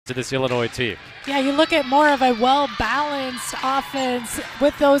to this Illinois team. Yeah, you look at more of a well-balanced offense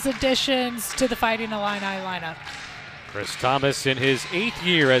with those additions to the Fighting Illini lineup. Chris Thomas in his 8th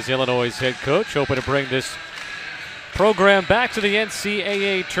year as Illinois' head coach, hoping to bring this program back to the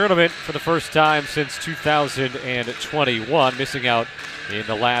NCAA tournament for the first time since 2021, missing out in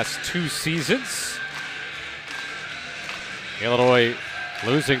the last 2 seasons. Illinois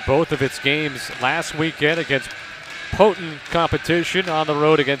losing both of its games last weekend against potent competition on the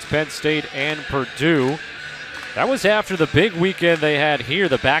road against Penn State and Purdue. That was after the big weekend they had here,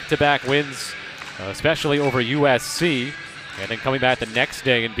 the back-to-back wins, especially over USC, and then coming back the next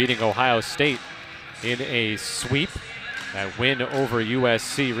day and beating Ohio State in a sweep. That win over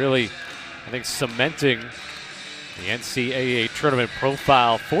USC really, I think, cementing the NCAA tournament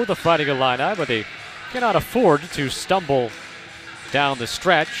profile for the Fighting Illini, but they cannot afford to stumble down the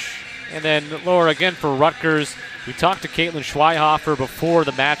stretch. And then, Laura, again for Rutgers, we talked to Caitlin Schweihofer before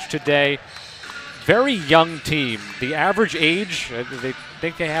the match today. Very young team. The average age, they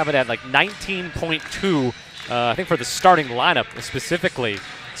think they have it at like 19.2, I think for the starting lineup specifically.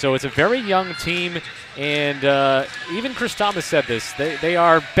 So it's a very young team, and even Chris Thomas said this, they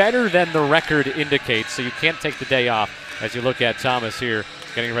are better than the record indicates, so you can't take the day off as you look at Thomas here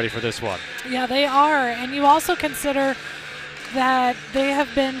getting ready for this one. Yeah, they are, and you also consider that they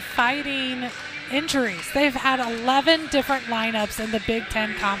have been fighting injuries. They've had 11 different lineups in the Big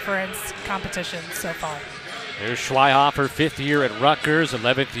Ten Conference competition so far. There's Schweihofer, 5th year at Rutgers,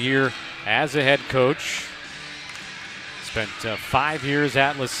 11th year as a head coach. Spent 5 years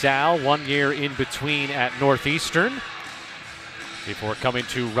at LaSalle, 1 year in between at Northeastern before coming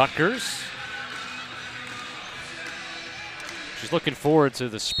to Rutgers. She's looking forward to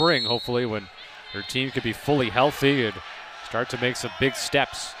the spring, hopefully, when her team could be fully healthy and start to make some big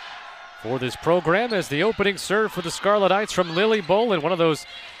steps for this program. As the opening serve for the Scarlet Knights from Lily Bolin, one of those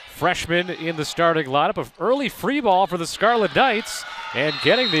freshmen in the starting lineup. An early free ball for the Scarlet Knights, and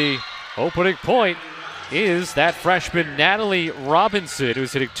getting the opening point is that freshman Natalie Robinson,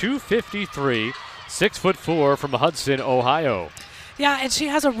 who's hitting .253, 6'4" from Hudson, Ohio. Yeah, and she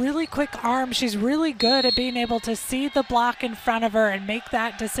has a really quick arm. She's really good at being able to see the block in front of her and make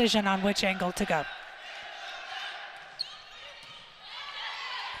that decision on which angle to go.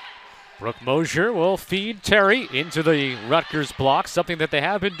 Brooke Mosier will feed Terry into the Rutgers block, something that they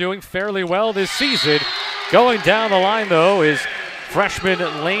have been doing fairly well this season. Going down the line, though, is freshman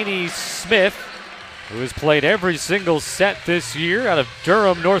Lainey Smith, who has played every single set this year out of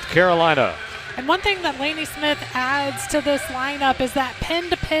Durham, North Carolina. And one thing that Lainey Smith adds to this lineup is that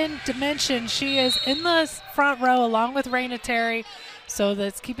pin-to-pin dimension. She is in the front row along with Raina Terry, so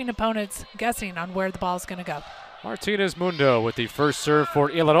that's keeping opponents guessing on where the ball is going to go. Martinez Mundo with the first serve for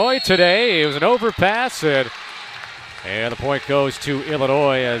Illinois today. It was an overpass, and the point goes to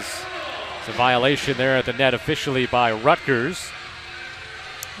Illinois as it's a violation there at the net officially by Rutgers.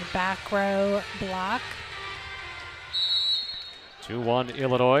 The back row block. 2-1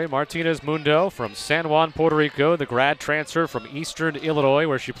 Illinois. Martinez Mundo from San Juan, Puerto Rico, the grad transfer from Eastern Illinois,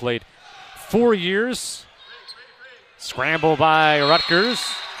 where she played 4 years. Scramble by Rutgers.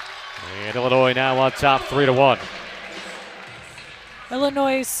 And Illinois now on top 3-1.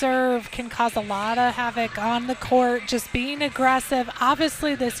 Illinois' serve can cause a lot of havoc on the court, just being aggressive.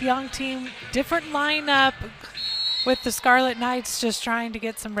 Obviously, this young team, different lineup with the Scarlet Knights just trying to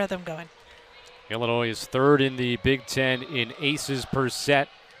get some rhythm going. Illinois is 3rd in the Big Ten in aces per set.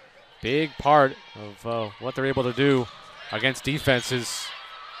 Big part of what they're able to do against defenses.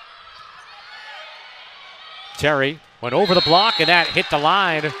 Terry went over the block, and that hit the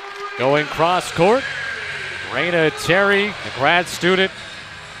line. Going cross court, Raina Terry, a grad student,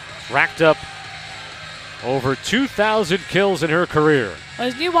 racked up over 2,000 kills in her career.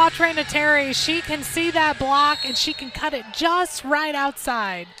 As you watch Raina Terry, she can see that block and she can cut it just right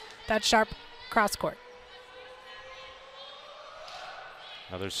outside that sharp cross court.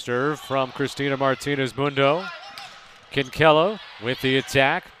 Another serve from Christina Martinez Mundo. Kinkella with the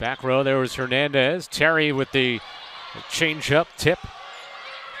attack. Back row, there was Hernandez. Terry with the change-up tip.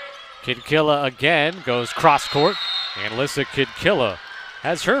 Kinkella again goes cross court, and Alyssa Kinkella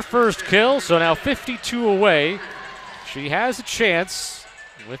has her first kill, so now 52 away. She has a chance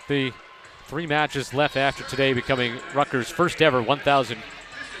with the 3 matches left after today, becoming Rutgers' first ever 1,000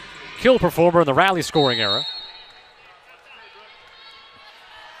 kill performer in the rally scoring era.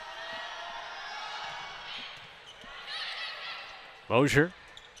 Mosier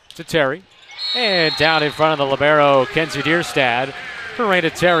to Terry, and down in front of the libero, Kenzie Dierstad, for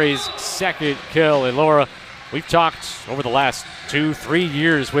Raina Terry's second kill. And Laura, we've talked over the last 2-3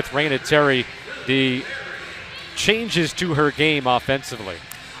 years with Raina Terry, the changes to her game offensively.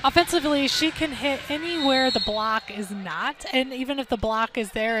 Offensively, she can hit anywhere the block is not, and even if the block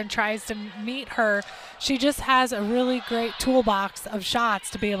is there and tries to meet her, she just has a really great toolbox of shots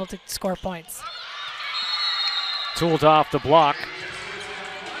to be able to score points. Tooled off the block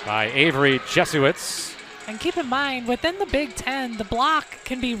by Avery Jesuits. And keep in mind, within the Big Ten, the block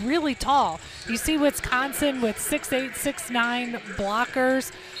can be really tall. You see Wisconsin with 6'8", 6'9"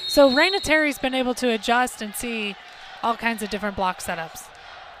 blockers. So Raina Terry's been able to adjust and see all kinds of different block setups.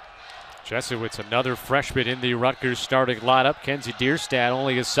 Jesuits, another freshman in the Rutgers starting lineup. Kenzie Deerstad,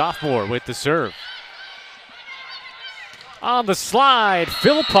 only a sophomore, with the serve. On the slide,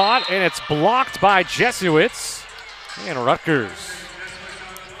 Philpott, and it's blocked by Jesuits. And Rutgers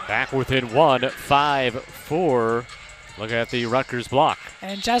back within one, 5-4. Look at the Rutgers block.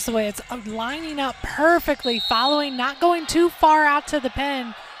 And Jesuits lining up perfectly, following, not going too far out to the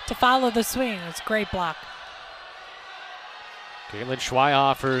pin to follow the swing. It's a great block. Caitlin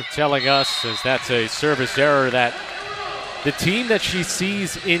Schweihofer telling us, as that's a service error, that the team that she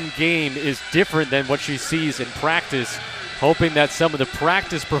sees in game is different than what she sees in practice, hoping that some of the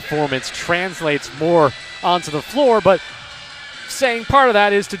practice performance translates more onto the floor, but saying part of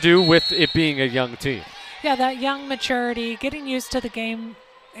that is to do with it being a young team. Yeah, that young maturity, getting used to the game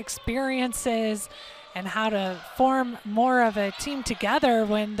experiences, and how to form more of a team together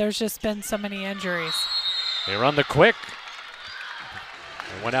when there's just been so many injuries. They run the quick.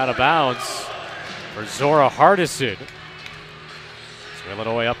 It went out of bounds for Zora Hardison. So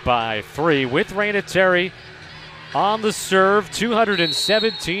Illinois up by 3 with Raina Terry on the serve.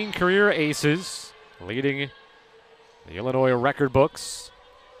 217 career aces, leading the Illinois record books.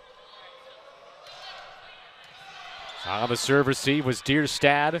 On the serve receive was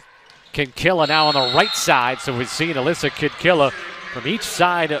Deerstad. Kinkilla now on the right side, so we've seen Alyssa Kinkilla from each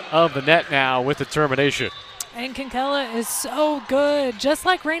side of the net now with the termination. And Kinkilla is so good, just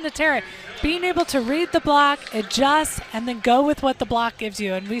like Raina Terry, being able to read the block, adjust, and then go with what the block gives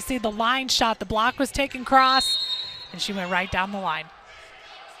you. And we see the line shot. The block was taken cross, and she went right down the line.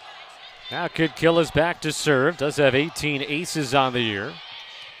 Now Kinkilla's back to serve. Does have 18 aces on the year.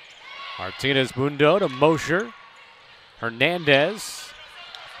 Martinez Mundo to Mosher. Hernandez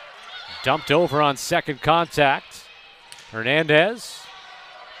dumped over on second contact. Hernandez.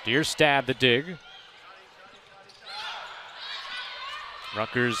 Deerstad the dig.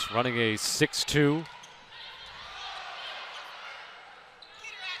 Rutgers running a 6-2.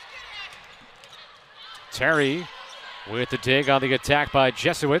 Terry with the dig on the attack by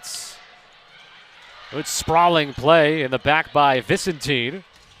Jesuits. Good sprawling play in the back by Vicentine.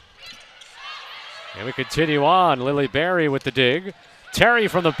 And we continue on. Lily Berry with the dig. Terry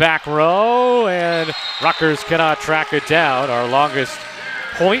from the back row, and Rutgers cannot track it down. Our longest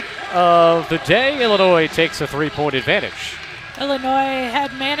point of the day. Illinois takes a 3-point advantage. Illinois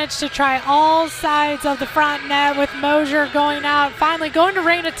had managed to try all sides of the front net with Mosher going out. Finally going to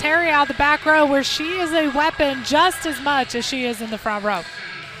Raina Terry out the back row, where she is a weapon just as much as she is in the front row.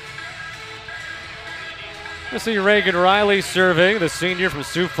 We'll see Reagan Riley serving, the senior from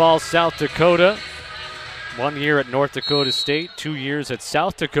Sioux Falls, South Dakota. 1 year at North Dakota State, 2 years at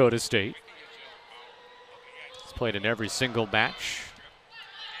South Dakota State. He's played in every single match.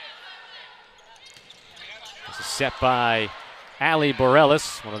 This is set by Ali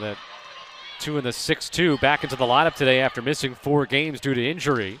Borelis, one of the two in the 6-2, back into the lineup today after missing 4 games due to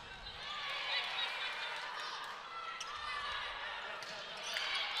injury.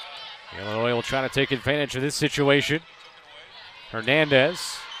 Illinois will try to take advantage of this situation.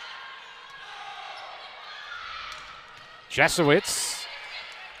 Hernandez. Jesuits.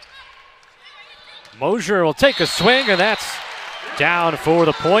 Mosher will take a swing, and that's down for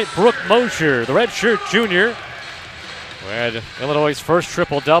the point. Brooke Mosher, the redshirt junior, who had Illinois' first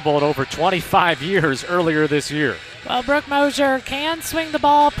triple-double in over 25 years earlier this year. Well, Brooke Mosher can swing the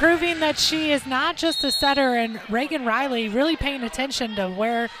ball, proving that she is not just a setter, and Reagan Riley really paying attention to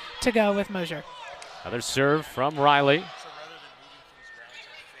where to go with Mosher. Another serve from Riley.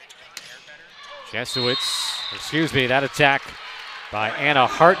 Jesuits, that attack by Anna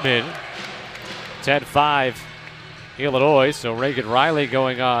Hartman. 10-5 Illinois, so Reagan Riley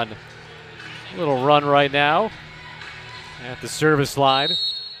going on a little run right now at the service line.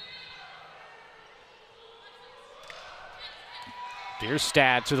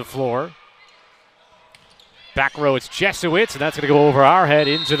 Deerstad to the floor. Back row, it's Jesuits, and that's going to go over our head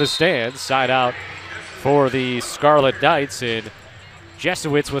into the stands. Side out for the Scarlet Knights, and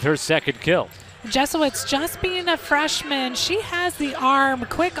Jesuits with her second kill. Jesuits, just being a freshman, she has the arm,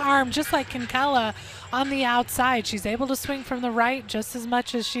 quick arm, just like Kinkella on the outside. She's able to swing from the right just as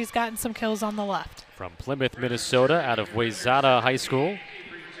much as she's gotten some kills on the left. From Plymouth, Minnesota, out of Wayzata High School.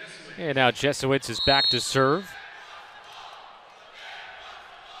 And now Jesowitz is back to serve.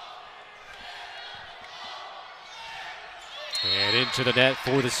 And into the net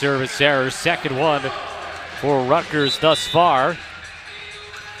for the service error. Second one for Rutgers thus far.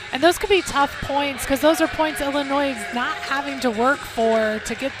 And those could be tough points because those are points Illinois is not having to work for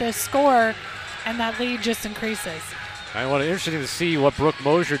to get this score, and that lead just increases. I want interesting to see what Brooke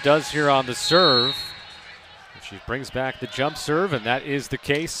Mosier does here on the serve. If she brings back the jump serve, and that is the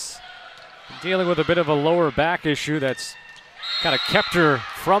case. Dealing with a bit of a lower back issue that's kind of kept her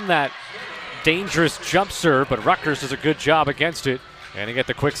from that dangerous jump serve, but Rutgers does a good job against it, and they get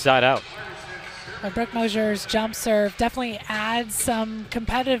the quick side out. Brooke Mosier's jump serve definitely adds some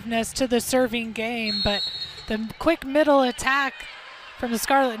competitiveness to the serving game, but the quick middle attack from the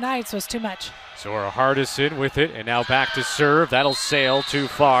Scarlet Knights was too much. Zora Hardison with it, and now back to serve. That'll sail too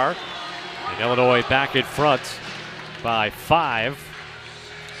far. And Illinois back in front by 5.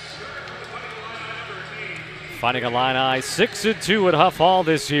 Finding Illini 6-2 at Huff Hall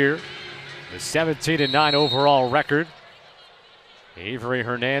this year. The 17-9 overall record. Avery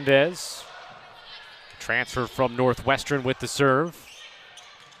Hernandez, transfer from Northwestern with the serve.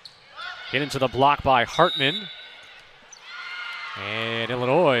 Get into the block by Hartman. And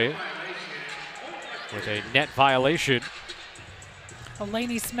Illinois with a net violation.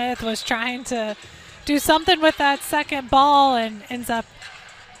 Laney Smith was trying to do something with that second ball and ends up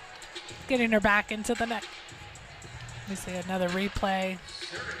getting her back into the net. Let me see another replay.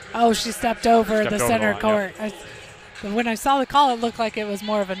 Oh, she stepped over the center court. Yeah. But when I saw the call, it looked like it was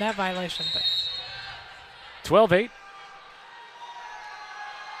more of a net violation. But 12-8.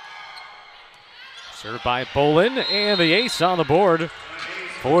 Served by Bolin, and the ace on the board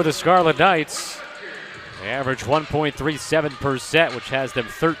for the Scarlet Knights. They average 1.37 per set, which has them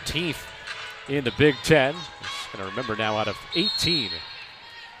 13th in the Big Ten. I'm just going to remember now, out of 18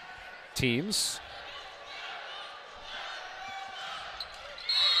 teams.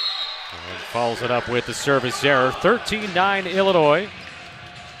 And follows it up with the service error. 13-9 Illinois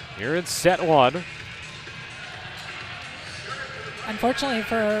here in set 1. Unfortunately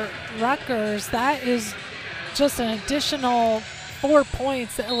for Rutgers, that is just an additional 4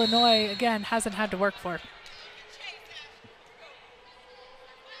 points that Illinois, again, hasn't had to work for.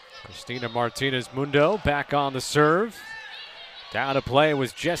 Christina Martinez-Mundo back on the serve. Down to play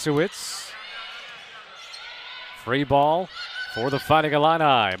was Jesowitz. Free ball for the Fighting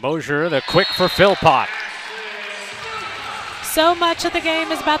Illini. Mosier, the quick for Philpott. So much of the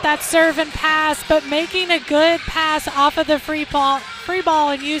game is about that serve and pass, but making a good pass off of the free ball,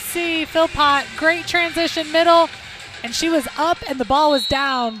 and you see Philpott, great transition middle, and she was up and the ball was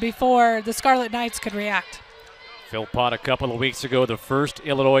down before the Scarlet Knights could react. Philpott a couple of weeks ago, the first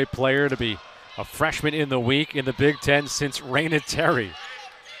Illinois player to be a freshman in the week in the Big Ten since Raina Terry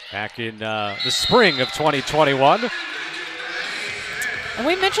back in the spring of 2021. And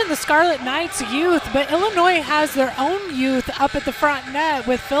we mentioned the Scarlet Knights youth, but Illinois has their own youth up at the front net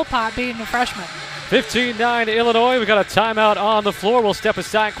with Philpott being a freshman. 15-9 Illinois. We got a timeout on the floor. We'll step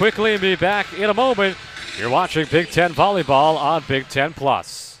aside quickly and be back in a moment. You're watching Big Ten Volleyball on Big Ten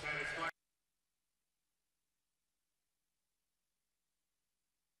Plus.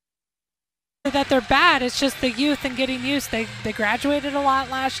 That they're bad, it's just the youth and getting used. They graduated a lot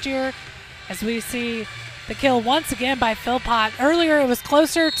last year, as we see the kill once again by Philpott. Earlier it was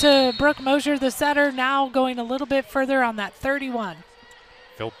closer to Brooke Mosier, the setter, now going a little bit further on that 31.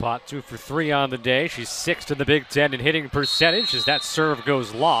 Philpott 2 for 3 on the day. She's 6th in the Big Ten in hitting percentage as that serve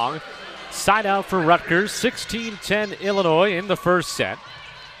goes long. Side out for Rutgers, 16-10 Illinois in the first set.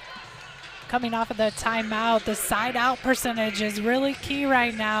 Coming off of the timeout, the side out percentage is really key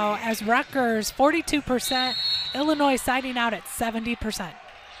right now as Rutgers 42%, Illinois siding out at 70%.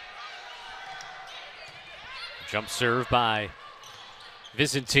 Jump serve by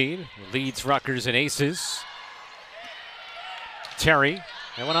Byzantine, leads Rutgers in aces. Terry,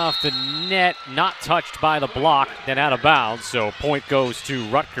 that went off the net, not touched by the block, then out of bounds, so point goes to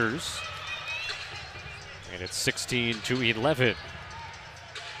Rutgers. And it's 16-11.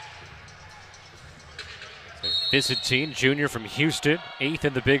 So Byzantine, junior from Houston, 8th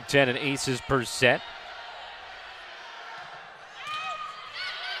in the Big Ten in aces per set.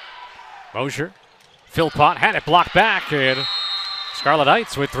 Mosier. Philpott had it blocked back, and Scarlet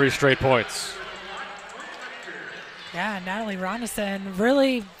Knights with 3 straight points. Yeah, Natalie Ronison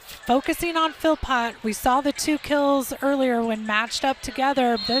really focusing on Philpott. We saw the 2 kills earlier when matched up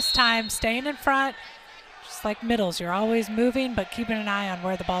together. This time staying in front, just like middles. You're always moving, but keeping an eye on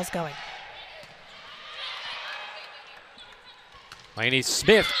where the ball's going. Laney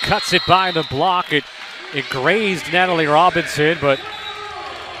Smith cuts it by the block. It grazed Natalie Robinson, but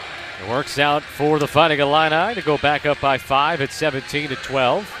It works out for the Fighting Illini to go back up by 5 at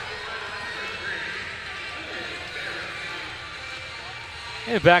 17-12.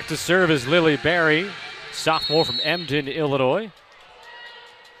 And back to serve is Lily Berry, sophomore from Emden, Illinois.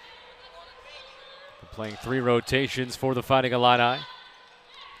 Playing 3 rotations for the Fighting Illini.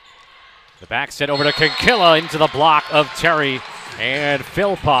 The back set over to Kinkilla into the block of Terry and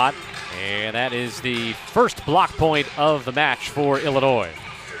Philpott. And that is the first block point of the match for Illinois.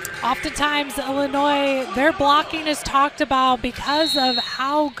 Oftentimes, Illinois, their blocking is talked about because of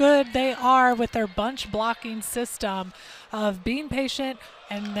how good they are with their bunch blocking system of being patient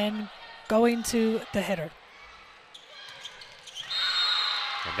and then going to the hitter.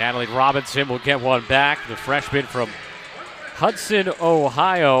 And Natalie Robinson will get one back, the freshman from Hudson,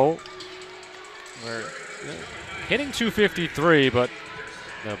 Ohio. We're hitting .253, but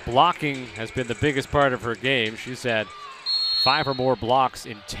the blocking has been the biggest part of her game. She's had 5 or more blocks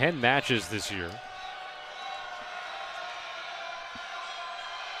in 10 matches this year.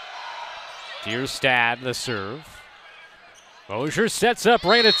 Dierstad, the serve. Mosier sets up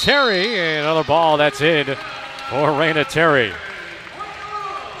Raina Terry, and another ball that's in for Raina Terry.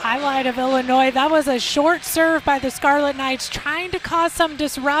 Highlight of Illinois, that was a short serve by the Scarlet Knights trying to cause some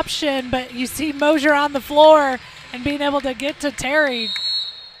disruption, but you see Mosier on the floor and being able to get to Terry.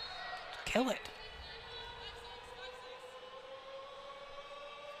 Kill it.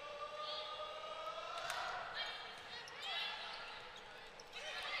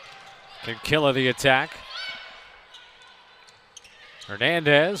 Kinkilla the attack.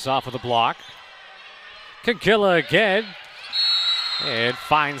 Hernandez off of the block. Kinkilla again. And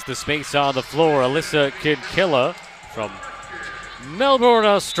finds the space on the floor. Alyssa Kinkilla from Melbourne,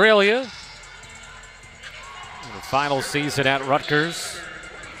 Australia. In the final season at Rutgers.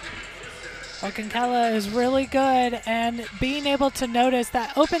 Well, Kinkilla is really good, and being able to notice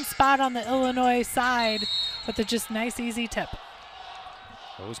that open spot on the Illinois side with a just nice, easy tip.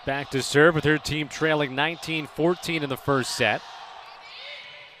 Goes back to serve with her team trailing 19-14 in the first set.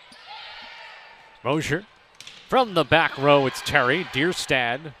 Mosier. From the back row, it's Terry.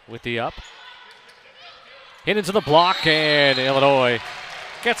 Dierstad with the up. Hit into the block, and Illinois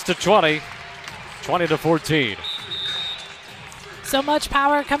gets to 20, 20-14. So much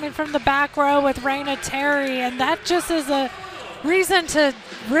power coming from the back row with Raina Terry, and that just is a reason to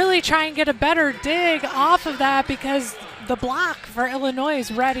really try and get a better dig off of that because the block for Illinois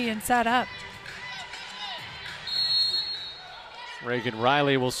is ready and set up. Reagan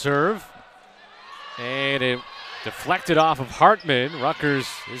Riley will serve, and it deflected off of Hartman. Rutgers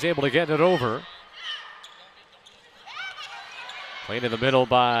is able to get it over. Played in the middle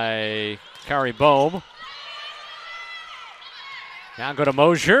by Kari Bohm. Now go to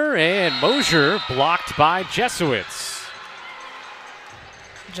Mosier, and Mosier blocked by Jesuits.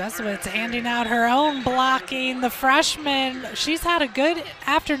 Jesuits handing out her own blocking. The freshman, she's had a good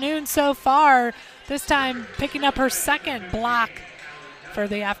afternoon so far. This time picking up her second block for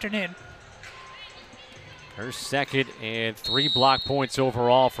the afternoon. Her second and 3 block points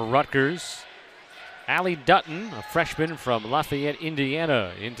overall for Rutgers. Allie Dutton, a freshman from Lafayette,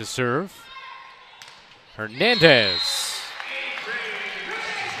 Indiana, in to serve. Hernandez.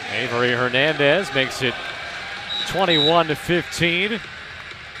 Avery Hernandez makes it 21-15.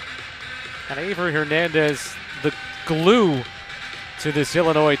 And Avery Hernandez, the glue to this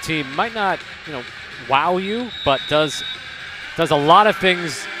Illinois team, might not, wow you, but does a lot of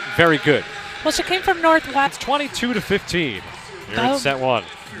things very good. Well, she came from Northwest. It's 22-15 here in set 1.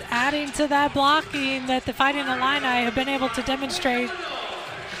 Adding to that blocking that the Fighting Illini have been able to demonstrate.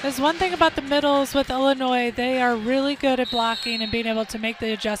 There's one thing about the middles with Illinois, they are really good at blocking and being able to make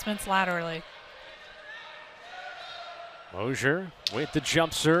the adjustments laterally. Mosier with the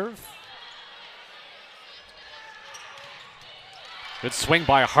jump serve. Good swing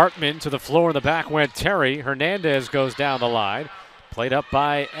by Hartman to the floor. In the back went Terry. Hernandez goes down the line. Played up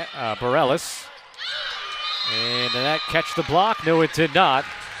by Bareilles. And did that catch the block? No, it did not.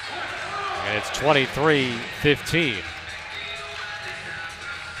 And it's 23-15.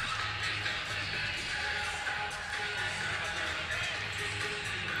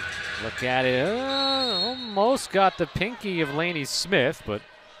 Look at it. Almost got the pinky of Laney Smith, but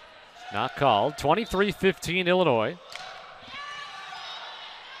not called. 23-15 Illinois.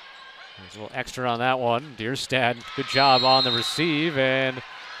 There's a little extra on that one. Dierstad, good job on the receive, and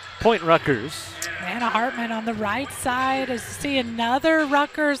point Rutgers. Anna Hartman on the right side. As you see another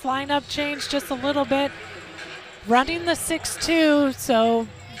Rutgers lineup change just a little bit. Running the 6-2, so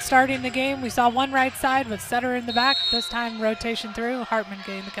starting the game, we saw one right side with Setter in the back. This time rotation through, Hartman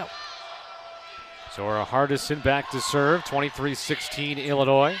getting the kill. Zora Hardison back to serve, 23-16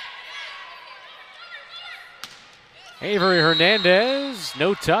 Illinois. Avery Hernandez,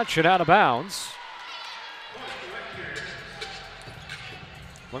 no touch and out of bounds.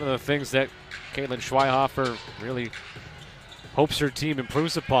 One of the things that Caitlin Schweihofer really hopes her team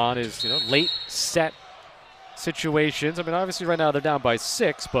improves upon is, late set situations. I mean, obviously right now they're down by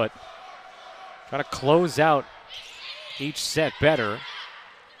 6, but trying to close out each set better.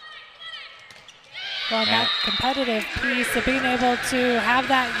 Well, that competitive piece of being able to have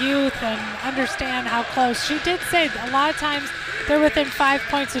that youth and understand how close. She did say a lot of times they're within 5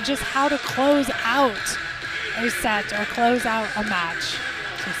 points of just how to close out a set or close out a match.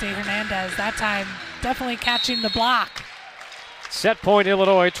 So see Hernandez that time definitely catching the block. Set point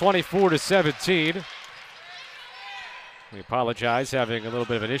Illinois 24-17. We apologize, having a little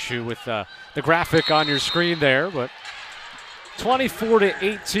bit of an issue with the graphic on your screen there, but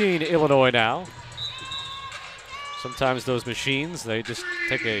 24-18 Illinois now. Sometimes those machines, they just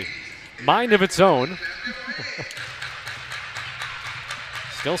take a mind of its own.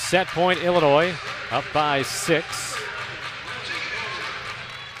 Still set point Illinois, up by 6.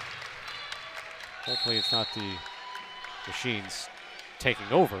 Hopefully it's not the machines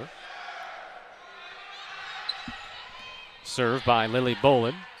taking over. Served by Lily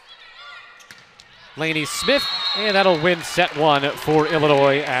Bolin. Lainey Smith, and that'll win set 1 for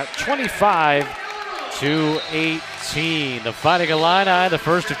Illinois at 25-18. The Fighting Illini, the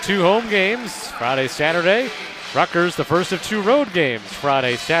first of 2 home games, Friday, Saturday. Rutgers, the first of 2 road games,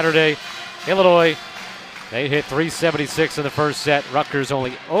 Friday, Saturday. Illinois, they hit 376 in the first set. Rutgers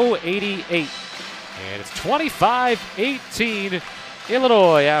only 088. And it's 25-18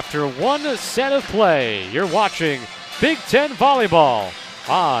 Illinois after 1 set of play. You're watching Big Ten Volleyball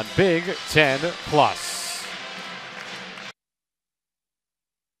on Big Ten Plus.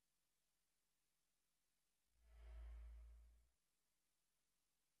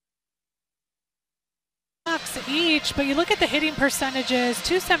 Each, but you look at the hitting percentages,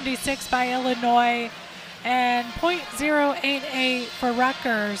 276 by Illinois and .088 for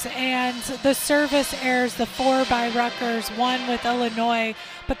Rutgers, and the service errors, the 4 by Rutgers, 1 with Illinois,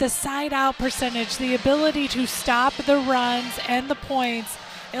 but the side out percentage, the ability to stop the runs and the points,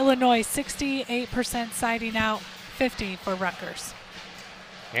 Illinois 68% siding out, 50 for Rutgers.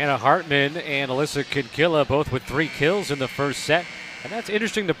 Anna Hartman and Alyssa Kinkilla both with 3 kills in the first set. And that's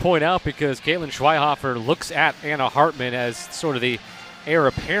interesting to point out because Caitlin Schweihofer looks at Anna Hartman as sort of the heir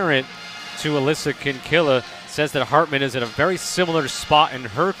apparent to Alyssa Kinkilla, says that Hartman is at a very similar spot in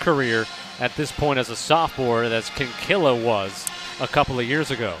her career at this point as a sophomore as Kinkilla was a couple of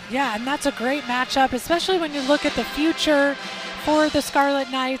years ago. Yeah, and that's a great matchup, especially when you look at the future for the Scarlet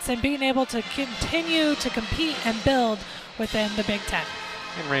Knights and being able to continue to compete and build within the Big Ten.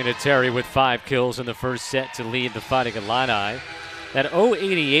 And Raina Terry with 5 kills in the first set to lead the Fighting Illini. That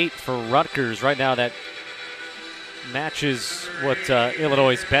 088 for Rutgers right now, that matches what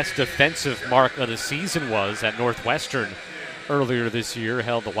Illinois' best defensive mark of the season was at Northwestern earlier this year.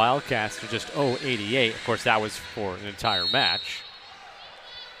 Held the Wildcats to just 088. Of course, that was for an entire match.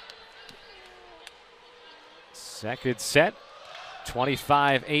 Second set,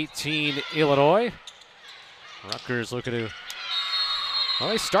 25-18 Illinois. Rutgers looking to, well,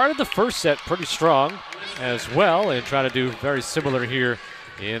 they started the first set pretty strong as well and try to do very similar here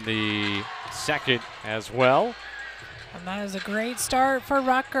in the second as well. And that is a great start for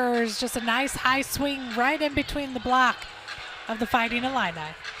Rutgers. Just a nice high swing right in between the block of the Fighting Illini.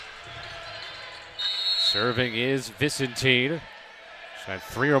 Serving is Vicentine. She's had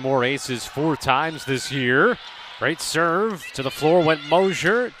 3 or more aces 4 times this year. Great serve. To the floor went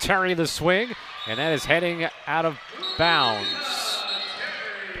Mosier. Terry the swing. And that is heading out of bounds.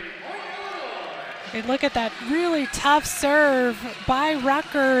 And look at that really tough serve by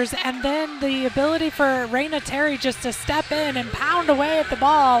Rutgers, and then the ability for Raina Terry just to step in and pound away at the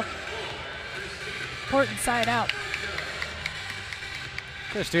ball. Important side out.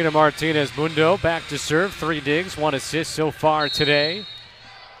 Christina Martinez Mundo back to serve. 3 digs, 1 assist so far today.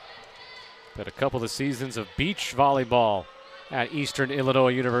 But a couple of seasons of beach volleyball at Eastern Illinois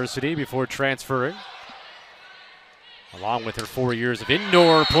University before transferring, along with her 4 years of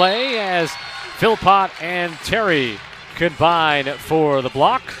indoor play, as Philpott and Terry combine for the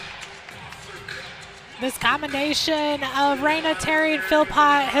block. This combination of Raina Terry and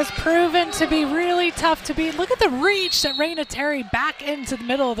Philpott has proven to be really tough to beat. Look at the reach that Raina Terry back into the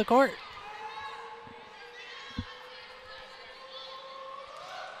middle of the court.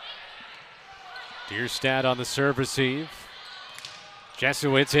 Dierstad on the serve receive.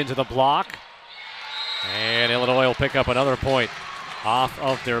 Jesuits into the block. And Illinois will pick up another point off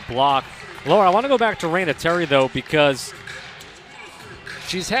of their block. Laura, I want to go back to Raina Terry, though, because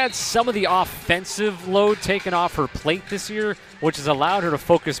She's had some of the offensive load taken off her plate this year, which has allowed her to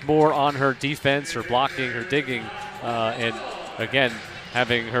focus more on her defense, her blocking, her digging, and again,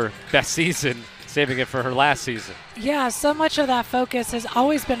 having her best season, saving it for her last season. Yeah, so much of that focus has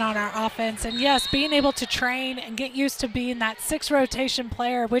always been on our offense. And yes, being able to train and get used to being that 6-rotation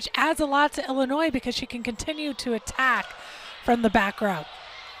player, which adds a lot to Illinois because she can continue to attack from the back row.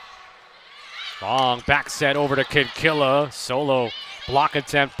 Long back set over to Kinkilla. Solo block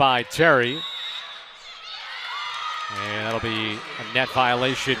attempt by Terry. And that'll be a net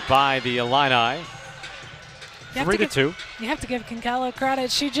violation by the Illini. 3-2. You have to give Kinkella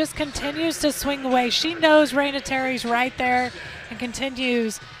credit. She just continues to swing away. She knows Raina Terry's right there and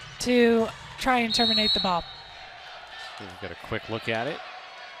continues to try and terminate the ball. We've got a quick look at it.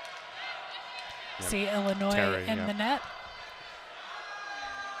 See Illinois Terry, in the net.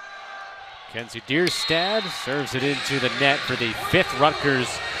 Kenzie Dierstad serves it into the net for the 5th Rutgers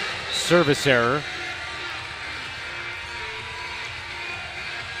service error.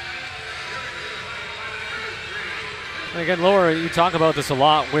 And again, Laura, you talk about this a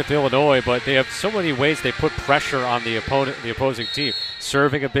lot with Illinois, but they have so many ways they put pressure on the opposing team.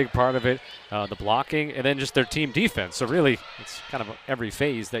 Serving a big part of it, the blocking, and then just their team defense. So really, it's kind of every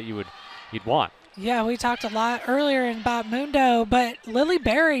phase that you'd want. Yeah, we talked a lot earlier about Mundo, but Lily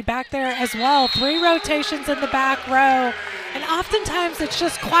Berry back there as well. 3 rotations in the back row, and oftentimes it's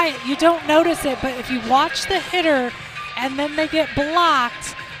just quiet. You don't notice it, but if you watch the hitter and then they get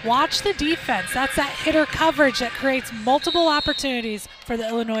blocked, watch the defense. That's that hitter coverage that creates multiple opportunities for the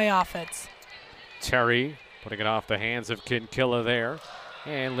Illinois offense. Terry putting it off the hands of Kinkilla there,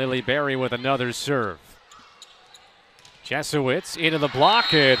 and Lily Berry with another serve. Jesowitz into the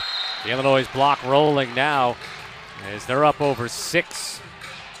block, and the Illinois block rolling now as they're up over 6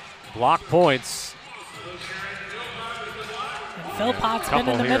 block points. And Philpott's been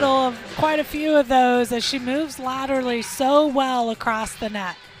in the middle of quite a few of those as she moves laterally so well across the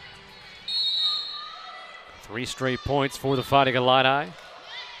net. 3 straight points for the Fighting Illini.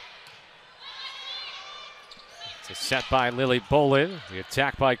 It's a set by Lily Bolin. The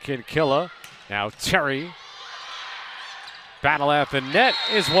attack by Kinkilla. Now Terry. Battle at the net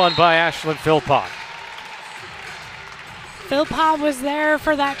is won by Ashlyn Philpott. Philpott was there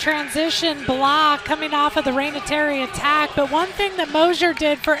for that transition block coming off of the Raina Terry attack. But one thing that Mosier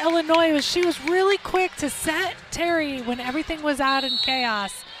did for Illinois was she was really quick to set Terry when everything was out in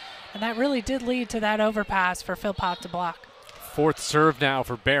chaos. And that really did lead to that overpass for Philpott to block. 4th serve now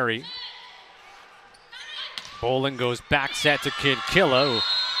for Berry. Bolin goes back set to Kinkilla,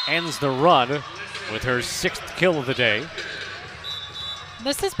 who ends the run with her 6th kill of the day.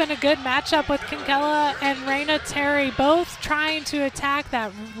 This has been a good matchup with Kinkella and Raina Terry, both trying to attack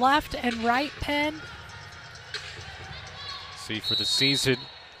that left and right pin. See for the season,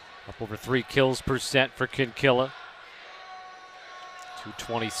 up over 3 kills per set for Kinkilla.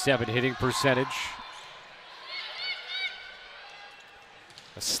 227 hitting percentage.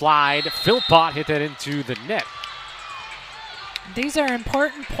 A slide, Philpott hit that into the net. These are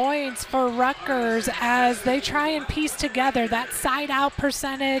important points for Rutgers as they try and piece together that side-out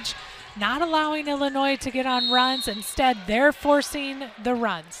percentage, not allowing Illinois to get on runs. Instead, they're forcing the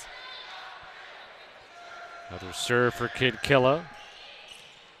runs. Another serve for Kinkilla.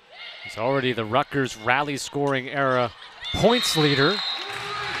 He's already the Rutgers rally scoring era points leader.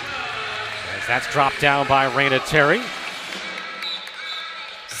 As that's dropped down by Raina Terry.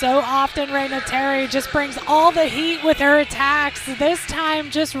 So often Raina Terry just brings all the heat with her attacks. This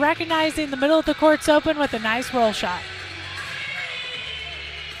time just recognizing the middle of the court's open with a nice roll shot.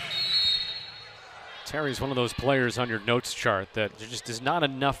 Terry's one of those players on your notes chart that there just is not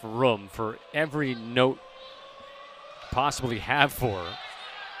enough room for every note possibly have for her.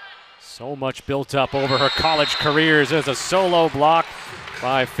 So much built up over her college careers. There's a solo block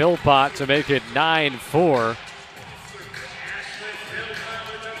by Philpott to make it 9-4.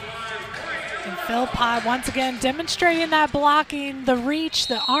 And Philpott once again demonstrating that blocking, the reach,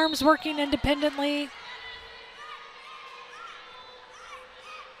 the arms working independently.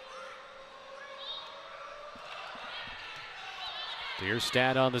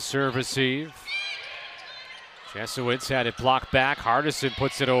 Dierstad on the serve receive. Jesowitz had it blocked back. Hardison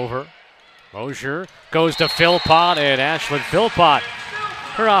puts it over. Mosier goes to Philpott, and Ashlyn Philpott,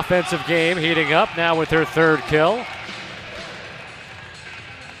 her offensive game heating up now with her 3rd kill.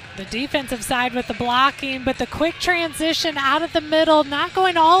 The defensive side with the blocking, but the quick transition out of the middle, not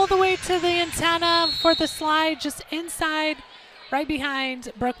going all the way to the antenna for the slide, just inside, right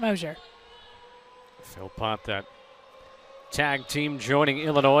behind Brooke Mosier. Philpott, that tag team joining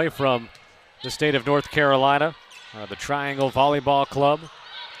Illinois from the state of North Carolina, the Triangle Volleyball Club.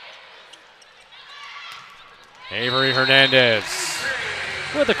 Avery Hernandez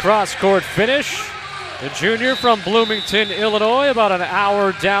with a cross-court finish. The junior from Bloomington, Illinois, about an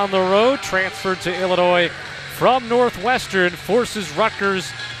hour down the road, transferred to Illinois from Northwestern, forces Rutgers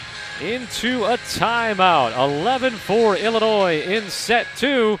into a timeout. 11-4 Illinois in set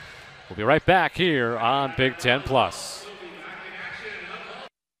 2. We'll be right back here on Big Ten Plus.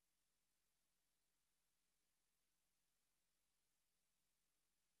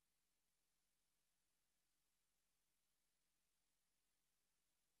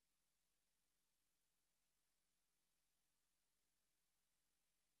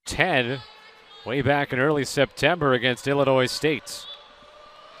 Way back in early September against Illinois State.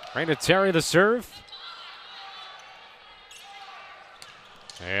 Raina Terry the serve.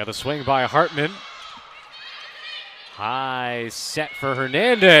 And the swing by Hartman. High set for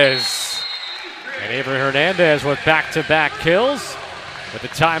Hernandez. And Avery Hernandez with back-to-back kills with the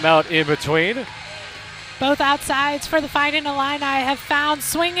timeout in between. Both outsides for the Fighting Illini have found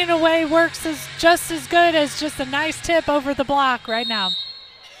swinging away works just as good as just a nice tip over the block right now.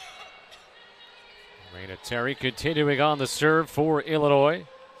 Raina Terry continuing on the serve for Illinois.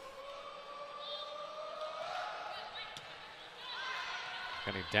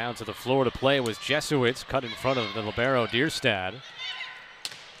 Getting down to the floor to play was Jesowitz, cut in front of the libero Dierstad.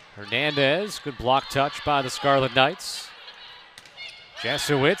 Hernandez, good block touch by the Scarlet Knights.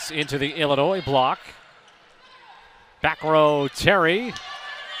 Jesowitz into the Illinois block. Back row Terry.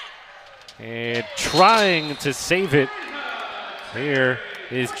 And trying to save it. Here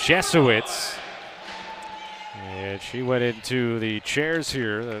is Jesowitz. And she went into the chairs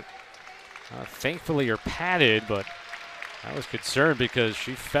here that thankfully are padded, but I was concerned because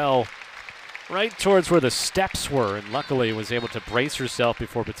she fell right towards where the steps were and luckily was able to brace herself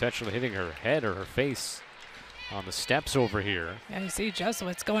before potentially hitting her head or her face on the steps over here. Yeah, you see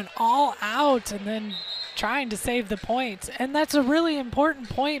Jesowitz going all out and then trying to save the point. And that's a really important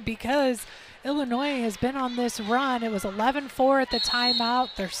point because Illinois has been on this run. It was 11-4 at the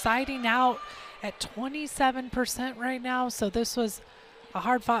timeout. They're siding out at 27% right now, so this was a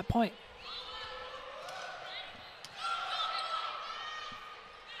hard-fought point.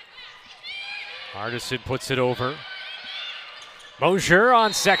 Hardison puts it over. Mosier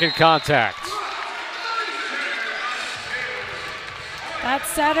on second contact. That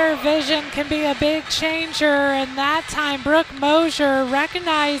setter vision can be a big changer, and that time Brooke Mosier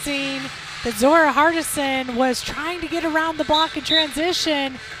recognizing that Zora Hardison was trying to get around the block in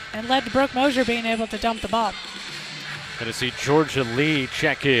transition and led to Brooke Mosier being able to dump the ball. Going to see Georgia Lee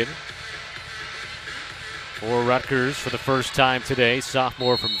check in for Rutgers for the first time today,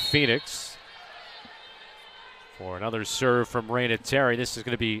 sophomore from Phoenix. For another serve from Raina Terry. This is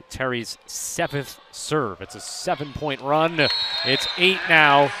going to be Terry's 7th serve. It's a 7-point run. It's 8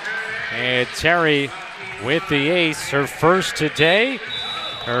 now. And Terry with the ace, her first today,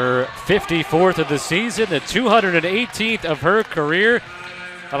 her 54th of the season, the 218th of her career.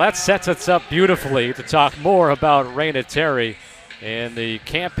 Well, that sets us up beautifully to talk more about Raina Terry and the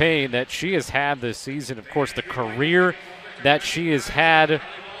campaign that she has had this season. Of course, the career that she has had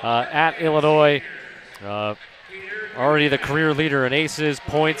at Illinois. Already the career leader in aces,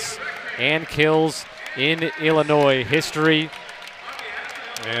 points, and kills in Illinois history.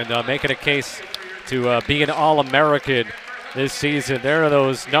 And making a case to be an All-American this season. There are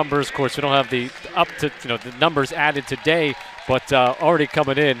those numbers. Of course, we don't have the the numbers added today, but already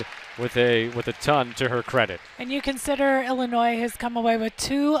coming in with a ton to her credit. And you consider Illinois has come away with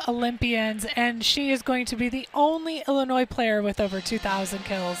 2 Olympians, and she is going to be the only Illinois player with over 2,000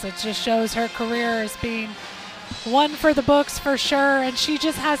 kills. It just shows her career as being one for the books for sure, and she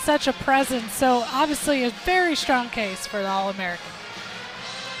just has such a presence. So obviously a very strong case for the All-American.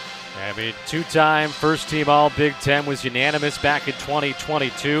 I mean, 2-time first-team All-Big Ten, was unanimous back in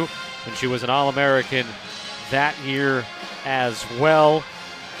 2022, and she was an All-American that year as well.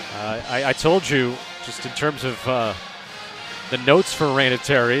 I told you, just in terms of the notes for Raina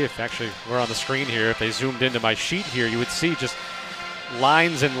Terry, if actually we're on the screen here, if they zoomed into my sheet here, you would see just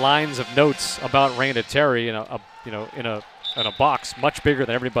lines and lines of notes about Raina Terry in a box much bigger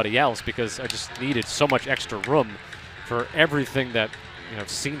than everybody else, because I just needed so much extra room for everything that I've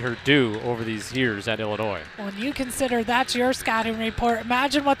seen her do over these years at Illinois. When you consider that's your scouting report,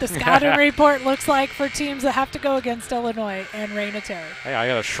 imagine what the scouting report looks like for teams that have to go against Illinois and Raina Terry. Hey, I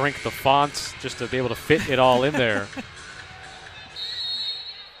got to shrink the fonts just to be able to fit it all in there.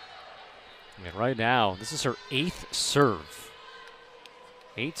 And right now, this is her 8th serve.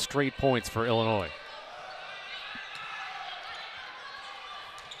 8 straight points for Illinois.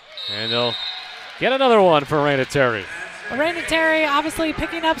 And they'll get another one for Raina Terry. Raina Terry obviously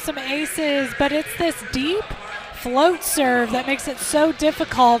picking up some aces, but it's this deep float serve that makes it so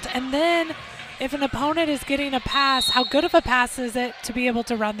difficult. And then if an opponent is getting a pass, how good of a pass is it to be able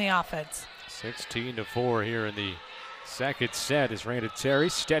to run the offense? 16-4 here in the second set as Raina Terry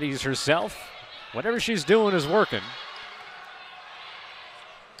steadies herself. Whatever she's doing is working.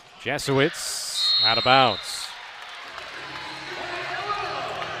 Jesuits out of bounds.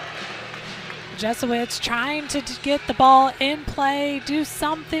 Jesuits trying to get the ball in play, do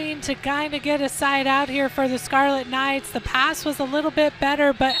something to kind of get a side out here for the Scarlet Knights. The pass was a little bit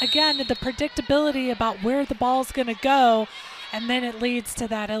better, but again, the predictability about where the ball's going to go, and then it leads to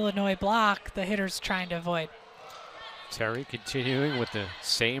that Illinois block the hitter's trying to avoid. Terry continuing with the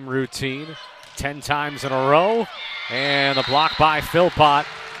same routine 10 times in a row, and the block by Philpott.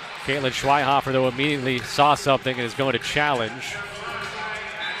 Caitlin Schweihofer, though, immediately saw something and is going to challenge.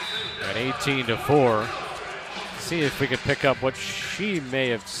 At 18-4. See if we can pick up what she may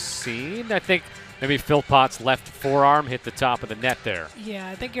have seen. I think maybe Philpott's left forearm hit the top of the net there. Yeah,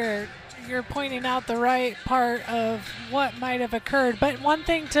 I think you're pointing out the right part of what might have occurred. But one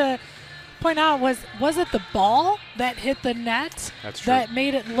thing to point out was it the ball that hit the net? That's true. That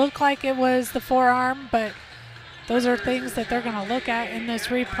made it look like it was the forearm? But those are things that they're going to look at in this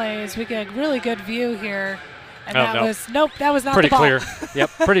replay as we get a really good view here. And that was not pretty the ball. Clear. Yep,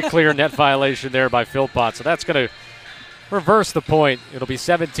 pretty clear net violation there by Philpott. So that's going to reverse the point. It'll be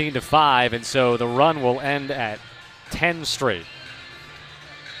 17-5, and so the run will end at 10 straight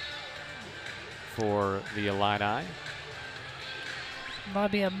for the Illini. That'll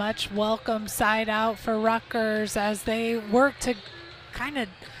be a much welcome side out for Rutgers as they work to kind of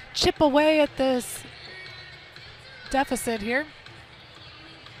chip away at this deficit here.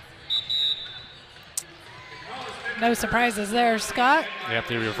 No surprises there, Scott. Yep,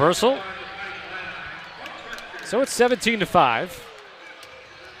 the reversal. So it's 17-5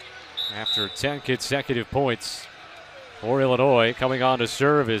 after 10 consecutive points for Illinois. Coming on to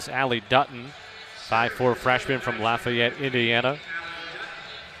serve is Allie Dutton, 5'4" freshman from Lafayette, Indiana.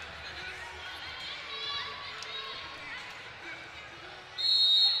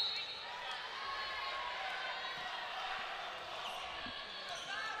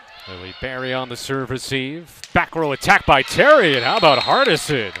 Lily Berry on the serve receive. Back row attack by Terry, and how about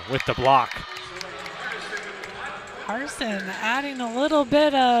Hardison with the block? Hardison adding a little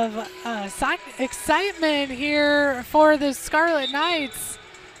bit of excitement here for the Scarlet Knights.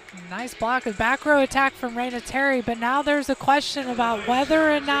 Nice block of back row attack from Raina Terry, but now there's a question about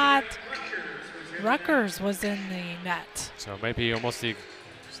whether or not Rutgers was in the net. So maybe almost the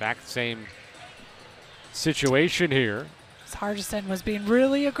exact same situation here. Hardison was being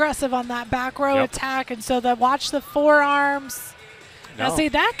really aggressive on that back row attack, and so watch the forearms. No. Now, see,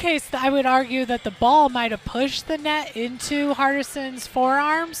 that case, I would argue that the ball might have pushed the net into Hardison's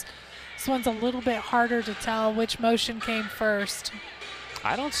forearms. This one's a little bit harder to tell which motion came first.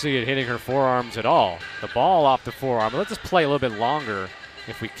 I don't see it hitting her forearms at all. The ball off the forearm. Let's just play a little bit longer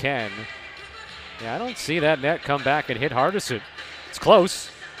if we can. Yeah, I don't see that net come back and hit Hardison. It's close.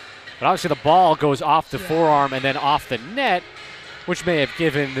 But obviously the ball goes off the forearm and then off the net, which may have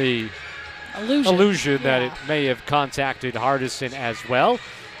given the illusion that it may have contacted Hardison as well,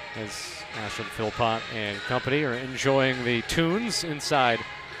 as Ashlyn Philpott and company are enjoying the tunes inside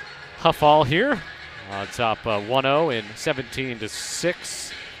Huffall here. On top 1-0 and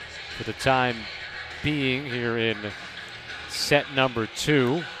 17-6 for the time being here in set number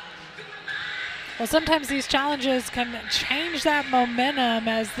 2. Well, sometimes these challenges can change that momentum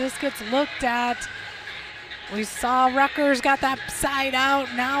as this gets looked at. We saw Rutgers got that side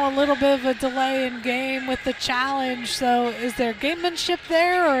out. Now a little bit of a delay in game with the challenge. So is there gamemanship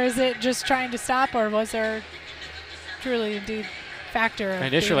there, or is it just trying to stop, or was there truly indeed factor of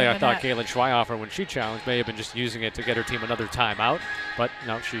initially I thought net? Caitlin Schweihofer, when she challenged, may have been just using it to get her team another timeout. But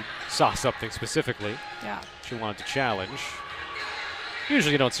no, she saw something specifically. Yeah. She wanted to challenge.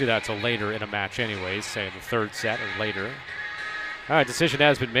 Usually you don't see that until later in a match anyways, say in the third set or later. All right, decision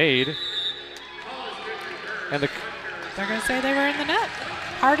has been made. And they're going to say they were in the net.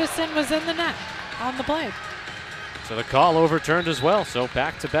 Hardison was in the net on the blade. So the call overturned as well. So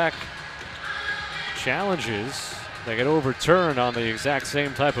back-to-back challenges. They get overturned on the exact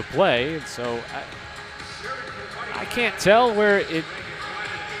same type of play. And so I can't tell where it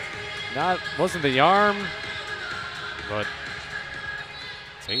wasn't the arm, but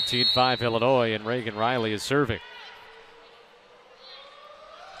it's 18-5 Illinois, and Reagan Riley is serving.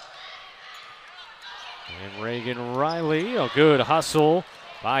 And Reagan Riley, a good hustle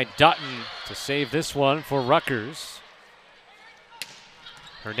by Dutton to save this one for Rutgers.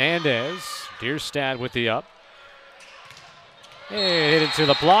 Hernandez, Dierstad with the up. And hit into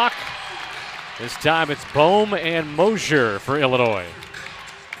the block. This time it's Bohm and Mosier for Illinois.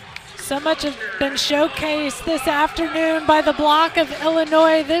 So much has been showcased this afternoon by the block of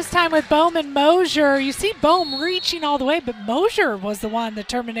Illinois, this time with Bohm and Mosier. You see Bohm reaching all the way, but Mosier was the one that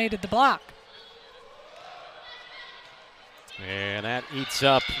terminated the block. And that eats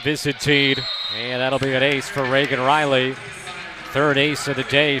up Vicentin, and that'll be an ace for Reagan Riley. Third ace of the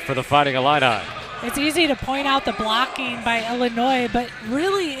day for the Fighting Illini. It's easy to point out the blocking by Illinois, but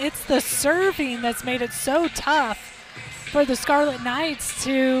really it's the serving that's made it so tough for the Scarlet Knights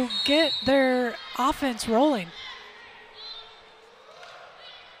to get their offense rolling.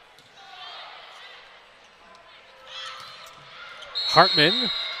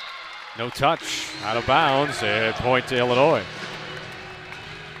 Hartman, no touch, out of bounds, and point to Illinois.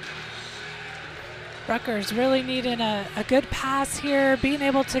 Rutgers really needing a good pass here, being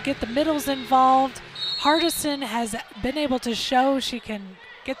able to get the middles involved. Hardison has been able to show she can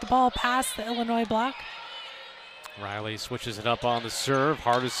get the ball past the Illinois block. Riley switches it up on the serve.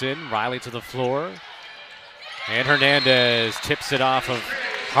 Hardison, Riley to the floor. And Hernandez tips it off of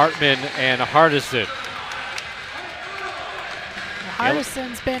Hartman and Hardison.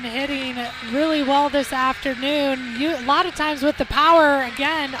 Hardison's been hitting really well this afternoon. A lot of times with the power,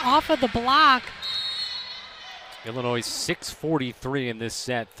 again, off of the block. Illinois 6:43 in this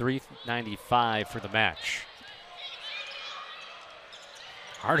set, 3:95 for the match.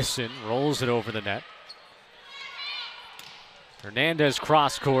 Hardison rolls it over the net. Hernandez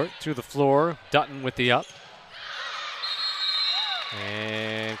cross court to the floor. Dutton with the up.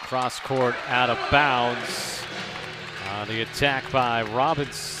 And cross court out of bounds. The attack by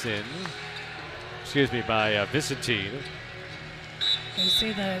Robinson. Excuse me, by Vicentin. You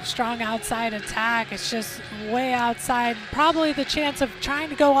see the strong outside attack. It's just way outside. Probably the chance of trying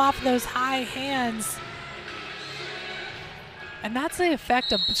to go off those high hands. And that's the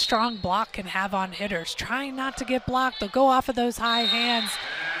effect a strong block can have on hitters. Trying not to get blocked, they'll go off of those high hands.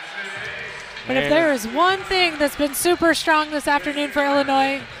 But if there is one thing that's been super strong this afternoon for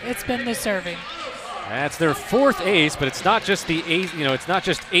Illinois, it's been the serving. That's their fourth ace, but it's not just the ace, it's not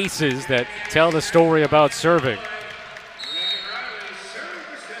just aces that tell the story about serving.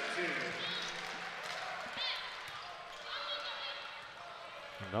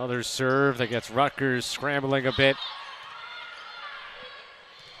 Another serve that gets Rutgers scrambling a bit.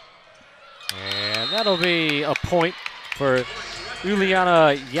 And that'll be a point for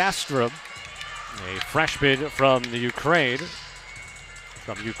Uliana Yastrom, a freshman from Ukraine,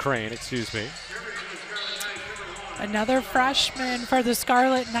 excuse me. Another freshman for the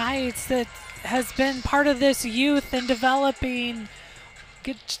Scarlet Knights that has been part of this youth and developing.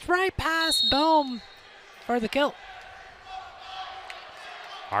 Gets right past Bohm for the kill.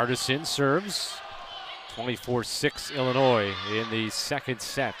 Hardison serves. 24-6 Illinois in the second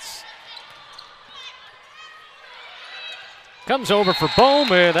sets. Comes over for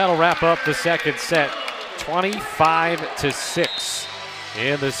Bohm, and that'll wrap up the second set. 25-6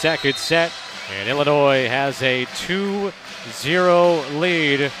 in the second set. And Illinois has a 2-0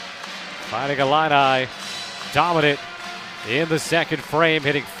 lead. Fighting Illini dominant in the second frame,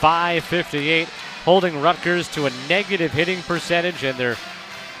 hitting .558, holding Rutgers to a negative hitting percentage, and they're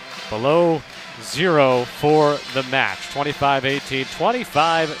below 0 for the match. 25-18,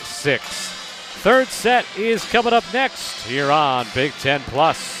 25-6. Third set is coming up next here on Big Ten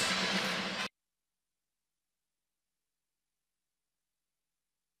Plus.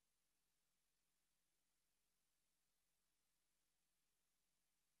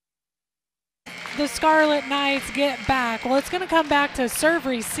 The Scarlet Knights get back. Well, it's going to come back to serve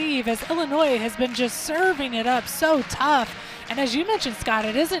receive, as Illinois has been just serving it up so tough. And as you mentioned, Scott,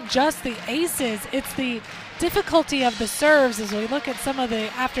 it isn't just the aces, it's the difficulty of the serves. As we look at some of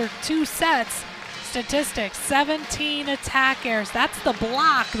the, after two sets, statistics, 17 attack errors. That's the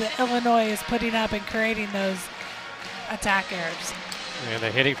block that Illinois is putting up and creating those attack errors. And the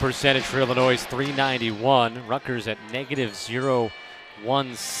hitting percentage for Illinois is .391. Rutgers at negative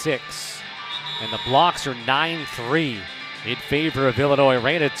 .016. And the blocks are 9-3 in favor of Illinois.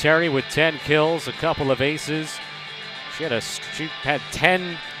 Raina Terry with 10 kills, a couple of aces. She had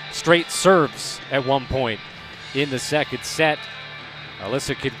 10 straight serves at one point in the second set.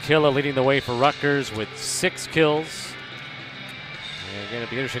 Alyssa Kinkilla leading the way for Rutgers with 6 kills. And again, it'll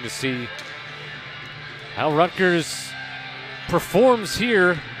be interesting to see how Rutgers performs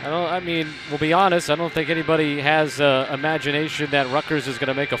here. We'll be honest, I don't think anybody has imagination that Rutgers is going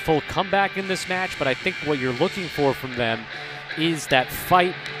to make a full comeback in this match, but I think what you're looking for from them is that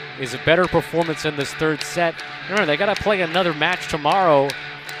fight, is a better performance in this third set. Remember, they got to play another match tomorrow,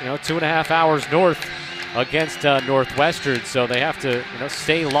 2.5 hours north against Northwestern, so they have to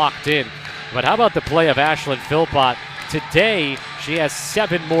stay locked in But how about the play of Ashlyn Philpott? Today, she has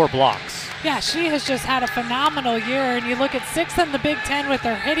 7 more blocks. Yeah, she has just had a phenomenal year, and you look at 6th in the Big Ten with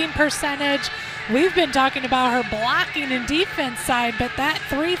her hitting percentage. We've been talking about her blocking and defense side, but that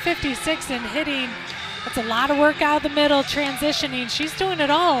 356 in hitting, that's a lot of work out of the middle, transitioning. She's doing it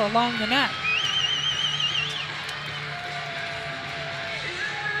all along the net.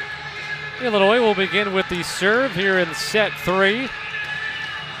 Illinois will begin with the serve here in set 3.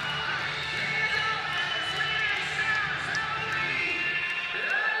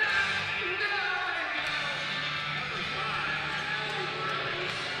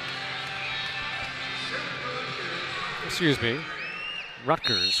 Excuse me.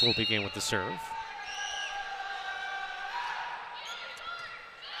 Rutgers will begin with the serve.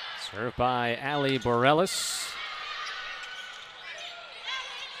 Served by Ali Borelis.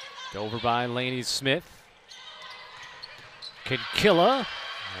 Over by Laney Smith. Kinkilla.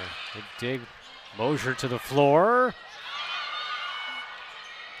 Good dig. Mosier to the floor.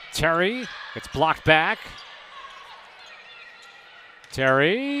 Terry gets blocked back.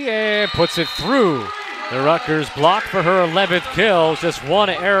 Terry and puts it through. The Rutgers block for her 11th kill. Just one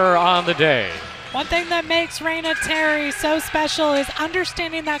error on the day. One thing that makes Raina Terry so special is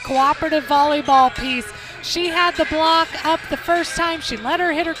understanding that cooperative volleyball piece. She had the block up the first time. She let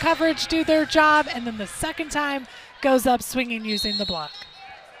her hitter coverage do their job, and then the second time goes up swinging using the block.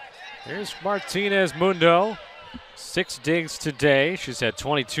 Here's Martinez Mundo. 6 digs today. She's had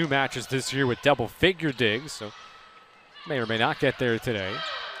 22 matches this year with double-figure digs, so may or may not get there today.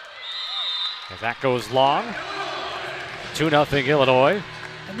 As that goes long, 2-0 Illinois.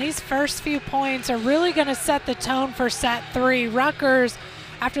 And these first few points are really going to set the tone for set 3. Rutgers,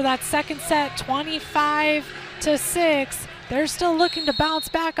 after that second set, 25-6, they're still looking to bounce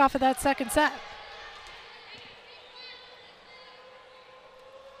back off of that second set.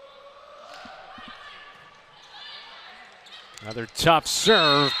 Another tough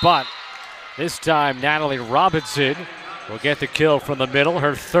serve, but this time Natalie Robinson will get the kill from the middle,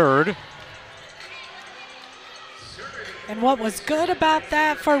 her 3rd. And what was good about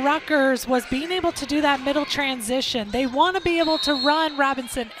that for Rutgers was being able to do that middle transition. They want to be able to run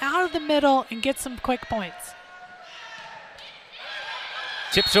Robinson out of the middle and get some quick points.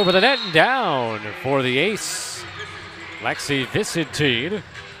 Tips over the net and down for the ace. Lexi Vicentine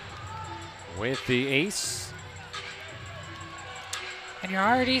with the ace. And you're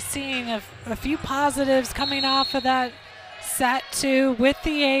already seeing a few positives coming off of that set 2 with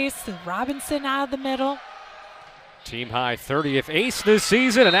the ace. Robinson out of the middle. Team high 30th ace this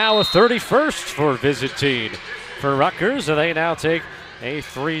season, and now a 31st for Vicentine. For Rutgers, and they now take a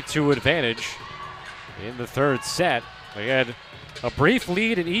 3-2 advantage in the 3rd set. They had a brief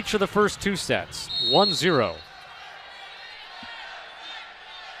lead in each of the first 2 sets, 1-0.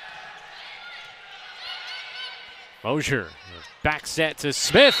 Mosier, back set to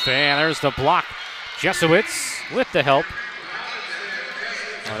Smith, and there's the block. Jesowitz with the help.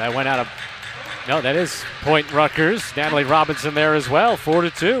 Oh, that went out of... No, that is point Rutgers. Natalie Robinson there as well,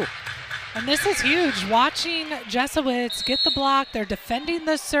 4-2. And this is huge. Watching Jesowitz get the block, they're defending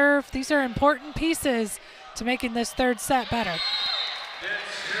the serve. These are important pieces to making this 3rd set better.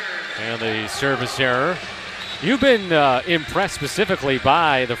 And the service error. You've been impressed specifically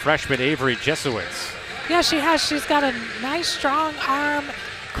by the freshman Avery Jesowitz. Yeah, she has. She's got a nice, strong arm,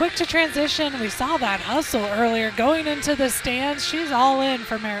 quick to transition. We saw that hustle earlier going into the stands. She's all in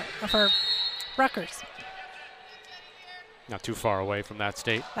for Rutgers. Not too far away from that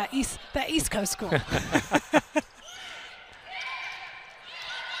state. That East Coast school.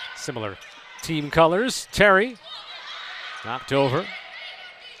 Similar team colors. Terry knocked over.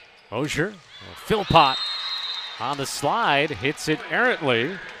 Mosier, Philpott on the slide, hits it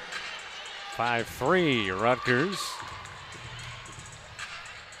errantly. 5-3 Rutgers.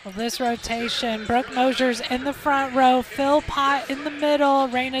 Well, this rotation, Brooke Mosier's in the front row, Philpott in the middle,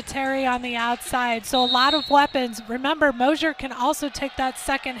 Raina Terry on the outside. So a lot of weapons. Remember, Mosier can also take that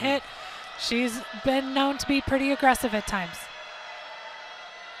second hit. She's been known to be pretty aggressive at times.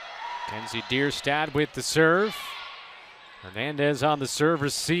 Kenzie Deerstad with the serve. Hernandez on the serve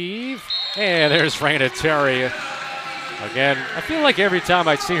receive. And there's Raina Terry. Again, I feel like every time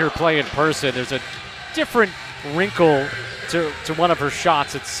I see her play in person, there's a different wrinkle to one of her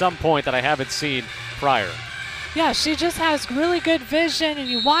shots at some point that I haven't seen prior. Yeah, she just has really good vision, and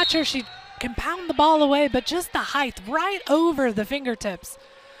you watch her, she can pound the ball away, but just the height right over the fingertips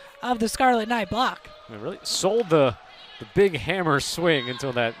of the Scarlet Knight block. It really sold the big hammer swing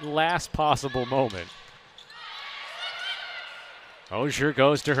until that last possible moment. Mosier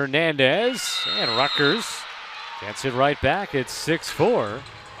goes to Hernandez, and Rutgers gets it right back. It's 6-4.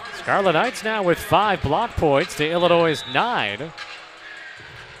 Scarlet Knights now with 5 block points to Illinois' 9.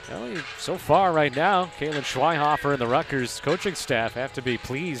 Well, so far right now, Caitlin Schweihofer and the Rutgers coaching staff have to be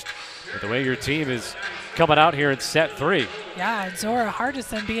pleased with the way your team is coming out here in set 3. Yeah, and Zora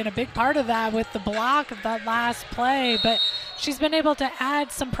Hardison being a big part of that with the block of that last play, but she's been able to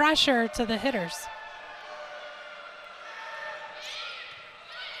add some pressure to the hitters.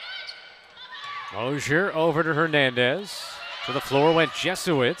 Mosier over to Hernandez. To the floor went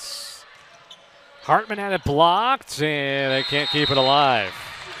Jesowitz. Hartman had it blocked, and they can't keep it alive.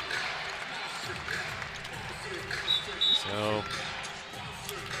 So,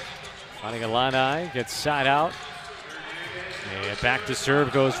 Fighting Illini gets side out. And back to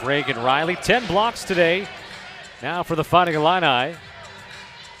serve goes Reagan Riley. 10 blocks today. Now for the Fighting Illini.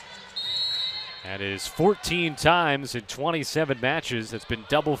 That is 14 times in 27 matches. That's been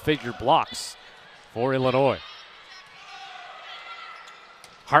double-figure blocks for Illinois.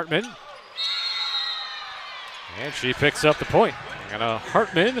 Hartman. And she picks up the point. And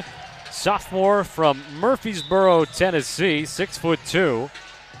Hartman, sophomore from Murfreesboro, Tennessee, 6'2".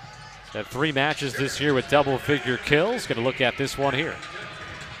 Had 3 matches this year with double-figure kills. Going to look at this one here.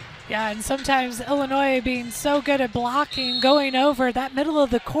 Yeah, and sometimes Illinois being so good at blocking, going over that middle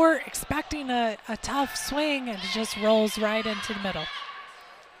of the court, expecting a tough swing, and it just rolls right into the middle.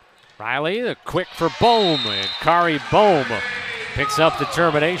 Riley, a quick for Bohm, and Kari Bohm picks up the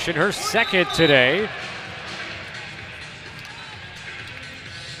termination, her second today.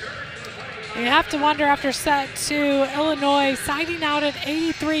 You have to wonder after set 2, Illinois siding out at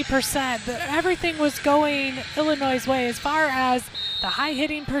 83%. Everything was going Illinois' way as far as the high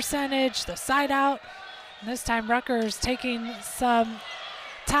hitting percentage, the side out. And this time Rutgers taking some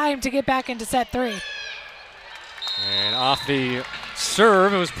time to get back into set 3. And off the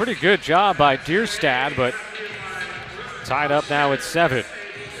serve, it was a pretty good job by Dierstad, but tied up now at 7.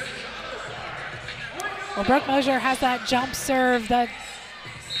 Well, Brooke Mosier has that jump serve that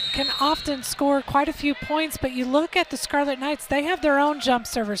can often score quite a few points, but you look at the Scarlet Knights, they have their own jump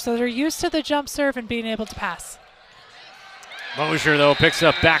server, so they're used to the jump serve and being able to pass. Mosier, though, picks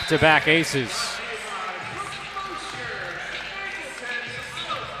up back-to-back aces.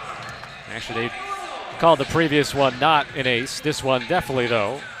 Actually, they called the previous one not an ace. This one definitely,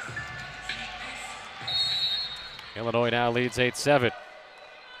 though. Illinois now leads 8-7.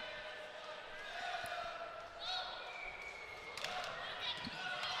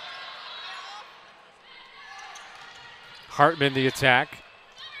 Hartman the attack.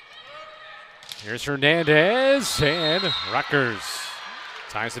 Here's Hernandez, and Rutgers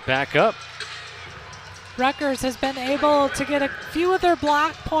ties it back up. Rutgers has been able to get a few of their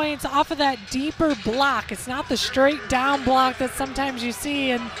block points off of that deeper block. It's not the straight down block that sometimes you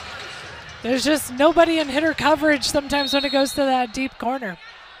see, and there's just nobody in hitter coverage sometimes when it goes to that deep corner.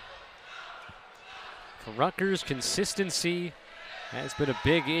 For Rutgers, consistency has been a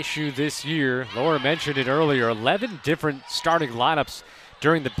big issue this year. Laura mentioned it earlier, 11 different starting lineups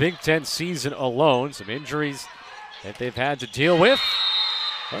during the Big Ten season alone. Some injuries that they've had to deal with.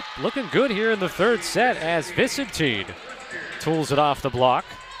 But looking good here in the third set as Vicentine tools it off the block.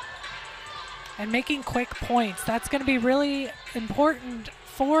 And making quick points. That's going to be really important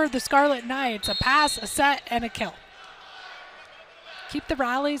for the Scarlet Knights. A pass, a set, and a kill. Keep the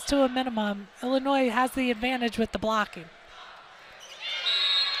rallies to a minimum. Illinois has the advantage with the blocking.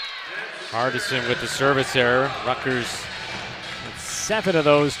 Hardison with the service error. Rutgers 7 of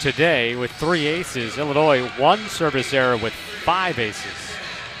those today with 3 aces. Illinois 1 service error with 5 aces.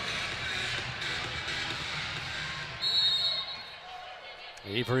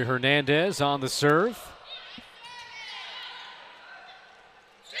 Avery Hernandez on the serve.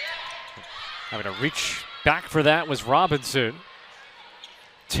 Having to reach back for that was Robinson.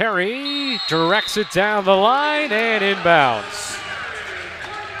 Terry directs it down the line and inbounds.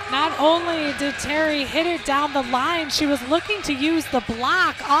 Not only did Terry hit it down the line, she was looking to use the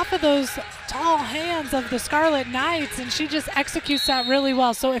block off of those tall hands of the Scarlet Knights, and she just executes that really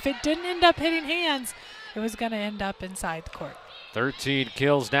well. So if it didn't end up hitting hands, it was going to end up inside the court. 13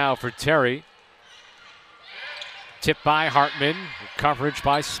 kills now for Terry. Tipped by Hartman, coverage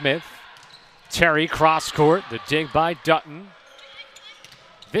by Smith. Terry cross court, the dig by Dutton.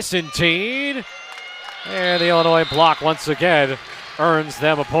 Vicentine, and the Illinois block once again earns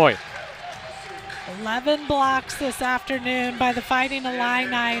them a point. 11 blocks this afternoon by the Fighting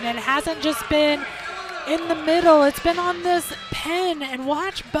Illini, and it hasn't just been in the middle, it's been on this pin, and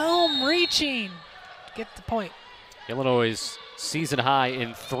watch Bohm reaching. Get the point. Illinois' season high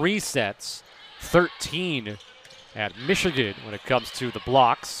in 3 sets, 13 at Michigan when it comes to the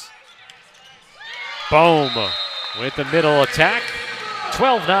blocks. Bohm with the middle attack,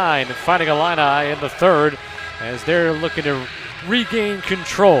 12-9 Fighting Illini in the third as they're looking to regain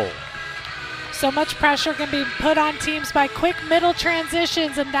control. So much pressure can be put on teams by quick middle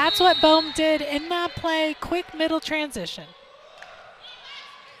transitions, and that's what Bohm did in that play, quick middle transition.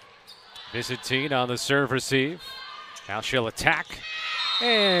 Byzantine on the serve receive. Now she'll attack.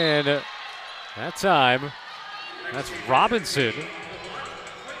 And that time, that's Robinson.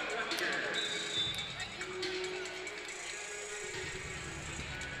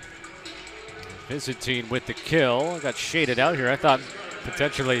 Byzantine with the kill. Got shaded out here. I thought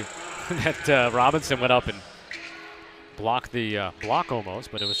potentially that Robinson went up and blocked the block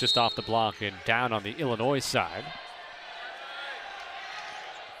almost, but it was just off the block and down on the Illinois side.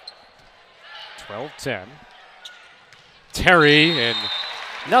 12-10. Terry, and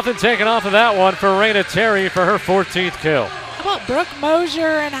nothing taken off of that one for Raina Terry for her 14th kill. How about Brooke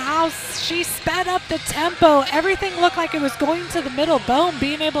Mosier and how she sped up the tempo? Everything looked like it was going to the middle. Bohm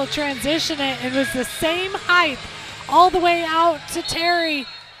being able to transition it. It was the same height all the way out to Terry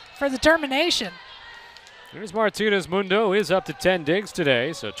for the termination. Here's Martinez Mundo, is up to 10 digs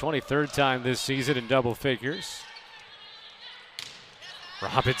today, so 23rd time this season in double figures.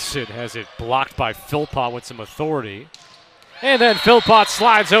 Robinson has it blocked by Philpott with some authority. And then Philpott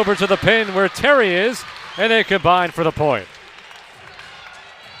slides over to the pin where Terry is, and they combine for the point.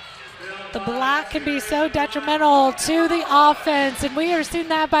 The block can be so detrimental to the offense, and we are seeing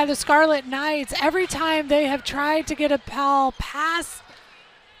that by the Scarlet Knights. Every time they have tried to get a ball past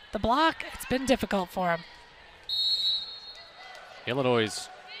the block, it's been difficult for them. Illinois'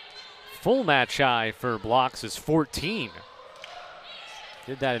 full match high for blocks is 14.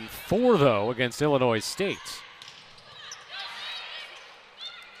 Did that in 4, though, against Illinois State.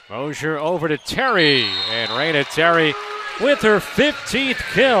 Mosier over to Terry, and Raina Terry with her 15th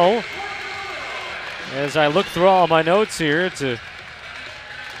kill. As I look through all my notes here to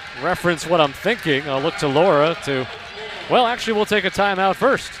reference what I'm thinking, I'll look to Laura to, well, actually we'll take a timeout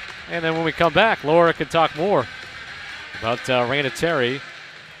first. And then when we come back, Laura can talk more about Raina Terry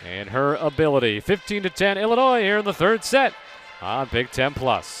and her ability. 15-10 Illinois here in the third set on Big Ten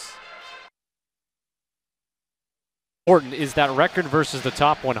Plus. Important is that record versus the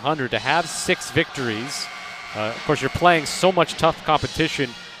top 100 to have 6 victories. Of course, you're playing so much tough competition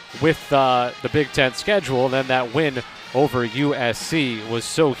with the Big Ten schedule, and then that win over USC was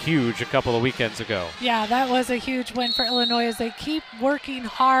so huge a couple of weekends ago. Yeah, that was a huge win for Illinois as they keep working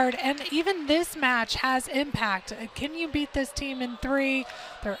hard, and even this match has impact. Can you beat this team in 3?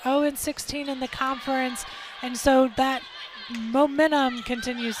 They're 0-16 in the conference, and so that momentum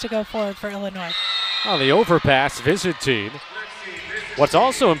continues to go forward for Illinois. On the overpass, Byzantine. What's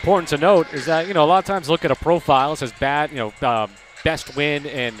also important to note is that, a lot of times look at a profile, it says bad, best win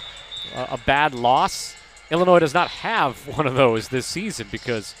and a bad loss. Illinois does not have one of those this season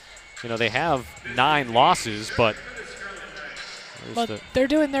because, they have 9 losses, but they're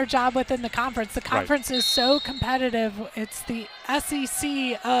doing their job within the conference. The conference is so competitive. It's the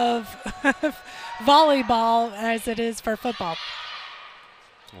SEC of volleyball as it is for football.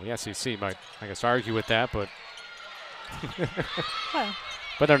 Well, the SEC might, I guess, argue with that, but well.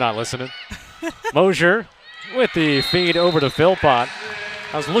 But they're not listening. Mosier with the feed over to Philpott.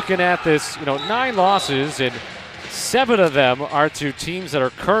 I was looking at this, 9 losses, and 7 of them are to teams that are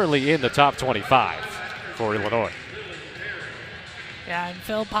currently in the top 25 for Illinois. Yeah, and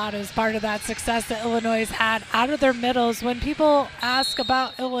Philpott is part of that success that Illinois has had out of their middles. When people ask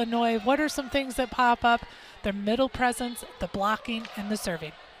about Illinois, what are some things that pop up? Their middle presence, the blocking, and the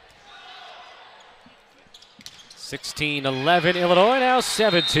serving. 16-11 Illinois, now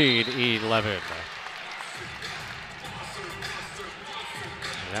 17-11.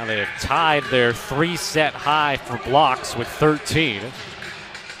 Now they have tied their 3-set high for blocks with 13.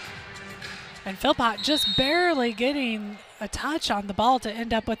 And Philpott just barely getting a touch on the ball to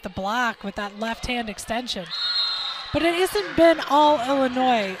end up with the block with that left-hand extension. But it hasn't been all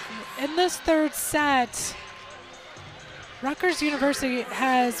Illinois. In this third set, Rutgers University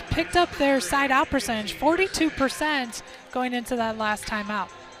has picked up their side-out percentage, 42% going into that last timeout,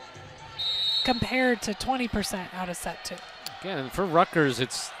 compared to 20% out of set 2. Again, for Rutgers,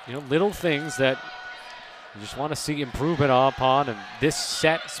 it's little things that you just want to see improvement upon, and this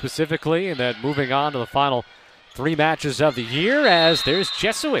set specifically, and then moving on to the final 3 matches of the year, as there's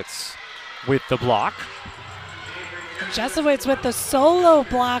Jesuits with the block. Jesuits with the solo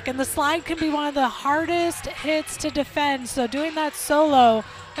block, and the slide can be one of the hardest hits to defend. So doing that solo,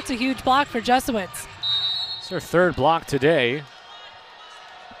 that's a huge block for Jesuits. It's their 3rd block today.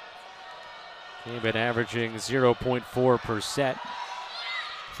 They've been averaging 0.4 per set.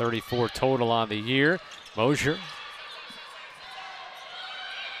 34 total on the year. Mosier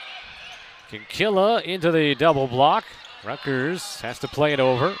Kinkilla into the double block. Rutgers has to play it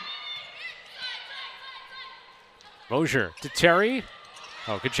over. Mosier to Terry.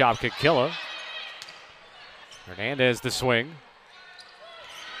 Oh, good job, Kinkilla. Hernandez the swing.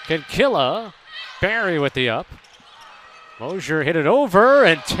 Kinkilla. Barry with the up. Mosier hit it over,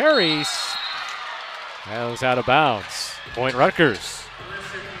 and Terry was out of bounds. Point Rutgers.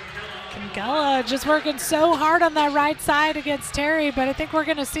 Kinkilla just working so hard on that right side against Terry, but I think we're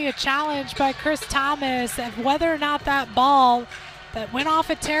going to see a challenge by Chris Thomas of whether or not that ball that went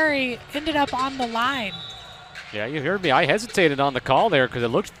off at Terry ended up on the line. Yeah, you heard me. I hesitated on the call there because it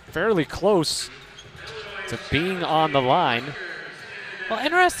looked fairly close to being on the line. Well,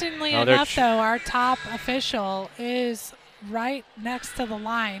 interestingly enough, though, our top official is right next to the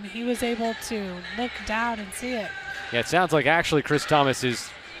line. He was able to look down and see it. Yeah, it sounds like actually Chris Thomas is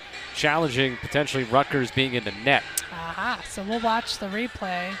challenging potentially Rutgers being in the net. Aha, so we'll watch the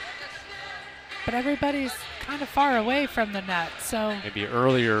replay. But everybody's kind of far away from the net, so. Maybe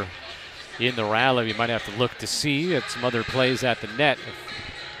earlier in the rally, we might have to look to see at some other plays at the net.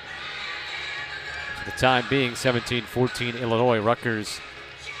 For the time being, 17-14 Illinois. Rutgers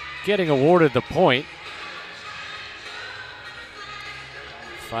getting awarded the point.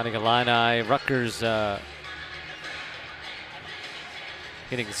 Finding Illini, Rutgers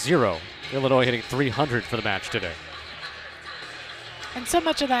hitting 0. Illinois hitting 300 for the match today. And so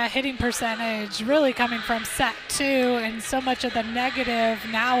much of that hitting percentage really coming from set 2, and so much of the negative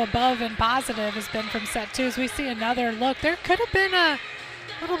now above and positive has been from set 2. As we see another look, there could have been a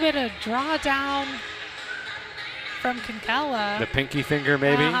little bit of drawdown from Kinkilla. The pinky finger,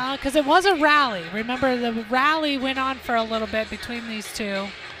 maybe? Because it was a rally. Remember, the rally went on for a little bit between these two.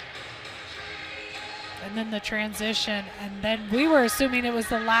 And then the transition. And then we were assuming it was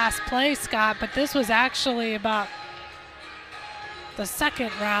the last play, Scott, but this was actually about the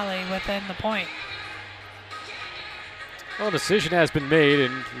second rally within the point. Well, a decision has been made,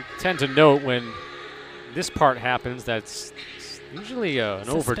 and you tend to note when this part happens that's usually an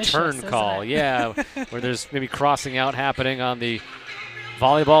overturn call. Yeah, where there's maybe crossing out happening on the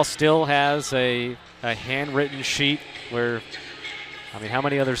volleyball. Still has a handwritten sheet where, I mean, how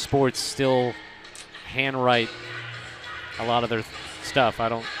many other sports still handwrite a lot of their stuff?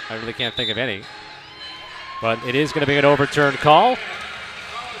 I really can't think of any. But it is going to be an overturned call.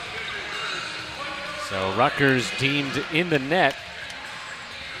 So Rutgers deemed in the net.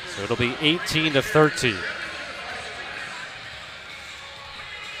 So it'll be 18-13.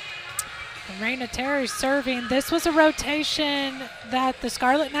 Raina Terry serving. This was a rotation that the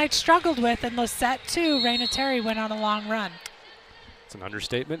Scarlet Knights struggled with in the set 2. Raina Terry went on a long run. It's an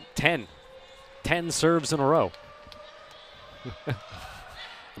understatement. 10 serves in a row. I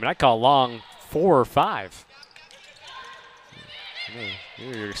mean, I call long 4 or 5.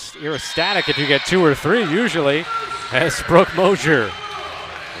 You're ecstatic if you get 2 or 3 usually. As Brooke Mosier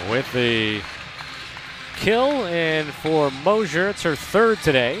with the kill, and for Mosier, it's her 3rd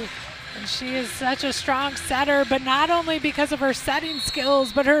today. And she is such a strong setter, but not only because of her setting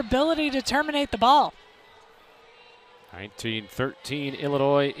skills, but her ability to terminate the ball. 19-13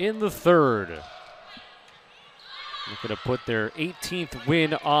 Illinois in the 3rd. Looking to put their 18th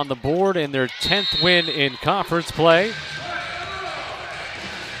win on the board and their 10th win in conference play.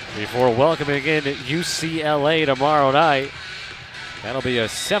 Before welcoming in UCLA tomorrow night. That'll be a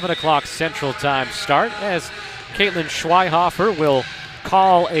 7 o'clock Central Time start as Caitlin Schweihofer will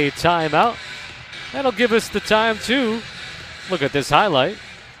call a timeout. That'll give us the time to look at this highlight.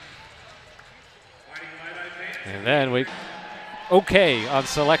 And then on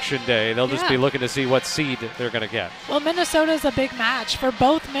selection day, they'll just be looking to see what seed they're going to get. Well, Minnesota's a big match for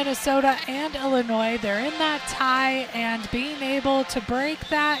both Minnesota and Illinois. They're in that tie, and being able to break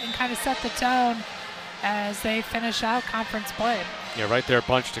that and kind of set the tone as they finish out conference play. Yeah, right there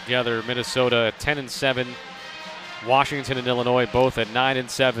bunched together. Minnesota at 10-7. Washington and Illinois both at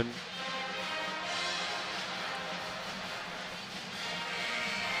 9-7.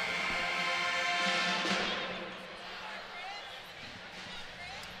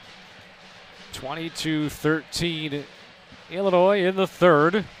 (22-13) Illinois in the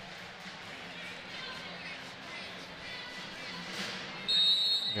 3rd.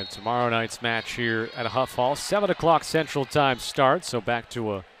 And tomorrow night's match here at Huff Hall, 7 o'clock Central Time start, so back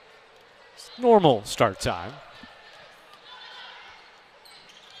to a normal start time.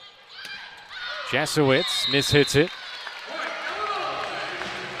 Jasowitz mishits it.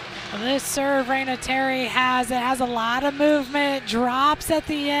 This serve Raina Terry has a lot of movement, drops at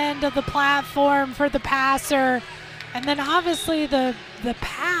the end of the platform for the passer, and then obviously the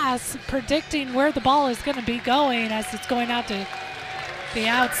pass predicting where the ball is going to be going as it's going out to the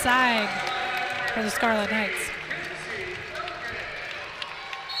outside. for the Scarlet Knights.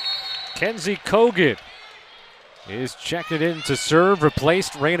 Kenzie Kogan is checking in to serve,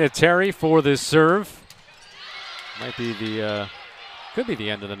 replaced Raina Terry for this serve. Might be the, could be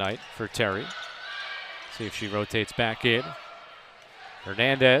the end of the night for Terry. See if she rotates back in.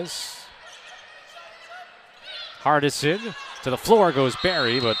 Hernandez. Hardison. To the floor goes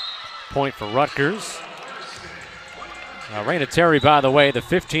Barry, but point for Rutgers. Raina Terry, by the way, the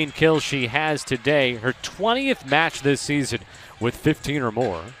 15 kills she has today, her 20th match this season with 15 or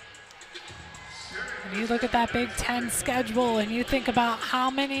more. And you look at that Big Ten schedule and you think about how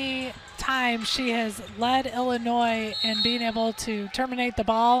many times she has led Illinois in being able to terminate the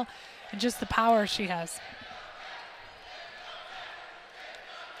ball and just the power she has.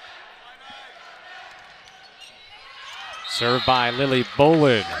 Served by Lily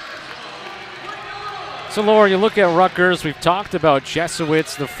Bolin. So, Laura, you look at Rutgers. We've talked about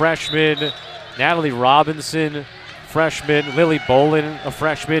Jesowitz, the freshman, Natalie Robinson, freshman, Lily Bolin, a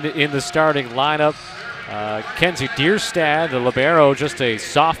freshman in the starting lineup. Kenzie Dierstad, the libero, just a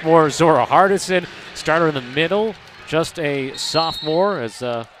sophomore. Zora Hardison, starter in the middle, just a sophomore. As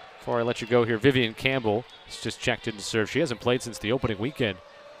before I let you go here, Vivian Campbell has just checked in to serve. She hasn't played since the opening weekend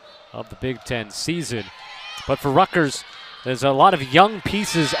of the Big Ten season. But for Rutgers, there's a lot of young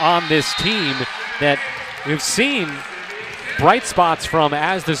pieces on this team that we've seen bright spots from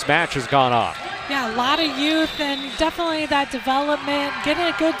as this match has gone on. Yeah, a lot of youth and definitely that development, getting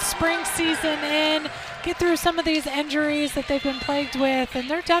a good spring season in, get through some of these injuries that they've been plagued with, and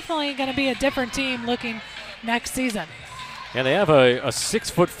they're definitely going to be a different team looking next season. Yeah, they have a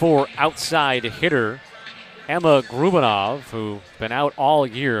 6'4" outside hitter, Emma Grubanov, who's been out all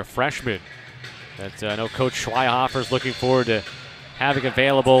year, a freshman. That I know Coach Schweihofer's looking forward to having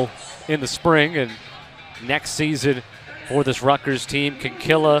available in the spring and next season for this Rutgers team.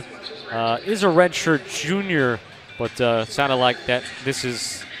 Kinkilla is a redshirt junior, but sounded like that this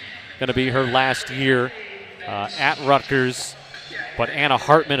is going to be her last year at Rutgers. But Anna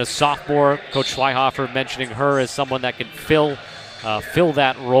Hartman, a sophomore, Coach Schweihofer mentioning her as someone that can fill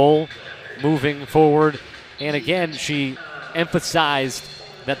that role moving forward. And again, she emphasized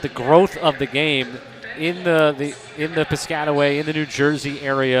that the growth of the game in the Piscataway, in the New Jersey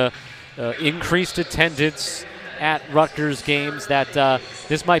area, increased attendance at Rutgers games, that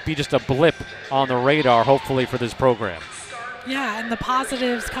this might be just a blip on the radar, hopefully, for this program. Yeah, and the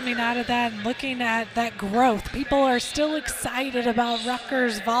positives coming out of that and looking at that growth. People are still excited about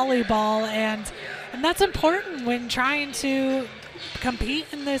Rutgers volleyball, and that's important when trying to compete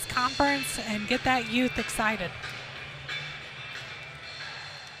in this conference and get that youth excited.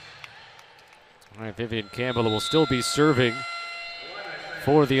 All right, Vivian Campbell will still be serving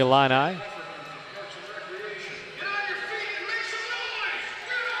for the Illini.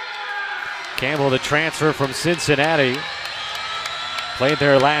 Campbell, the transfer from Cincinnati, played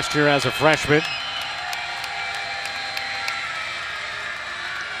there last year as a freshman.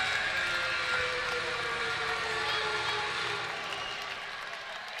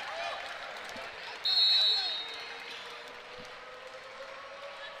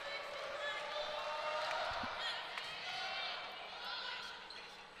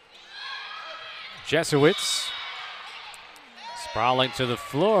 Jesowitz sprawling to the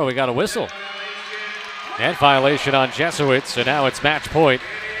floor. We got a whistle. Net violation on Jesowitz, so now it's match point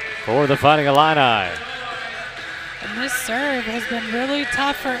for the Fighting Illini. And this serve has been really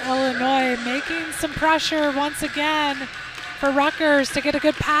tough for Illinois, making some pressure once again for Rutgers to get a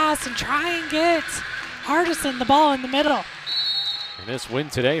good pass and try and get Hardison the ball in the middle. And this win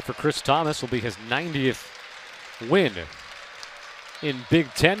today for Chris Thomas will be his 90th win in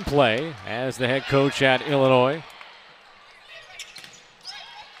Big Ten play as the head coach at Illinois.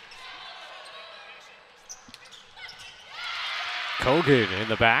 Kogan in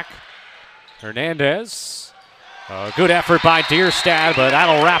the back. Hernandez. A good effort by Dierstad, but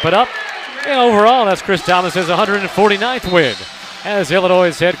that'll wrap it up. And overall, that's Chris Thomas's 149th win as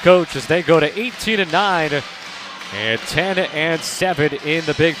Illinois' head coach as they go to 18-9 and 10-7 in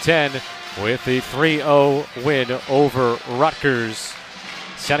the Big Ten with the 3-0 win over Rutgers.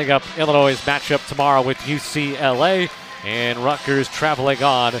 Setting up Illinois' matchup tomorrow with UCLA, and Rutgers traveling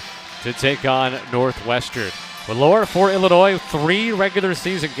on to take on Northwestern. But Laura, for Illinois, 3 regular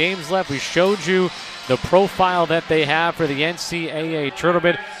season games left. We showed you the profile that they have for the NCAA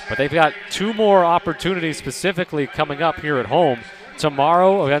tournament, but they've got 2 more opportunities specifically coming up here at home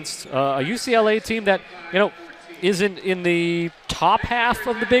tomorrow against a UCLA team that, isn't in the top half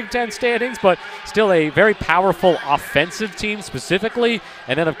of the Big Ten standings, but still a very powerful offensive team specifically.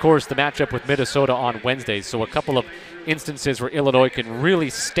 And then, of course, the matchup with Minnesota on Wednesday. So a couple of instances where Illinois can really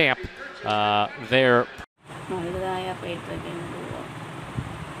stamp there.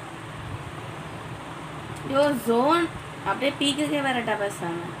 Yo zone அப்படியே பீக்குக்கே வரட்டா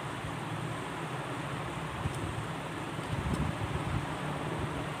பேசாம.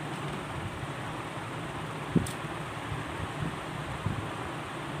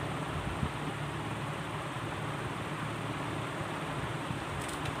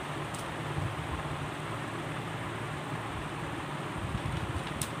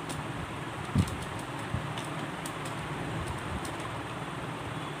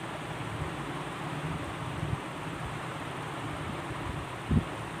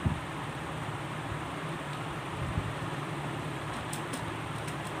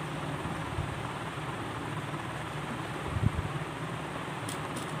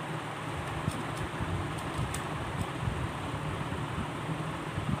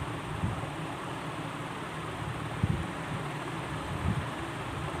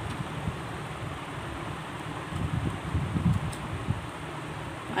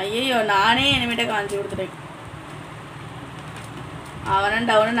 ஐயோ நானே எனிமிட்ட காஞ்சி கொடுத்துட்டேன். அவனும்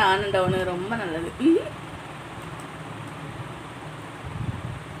town நானும் town. ரொம்ப நல்லது.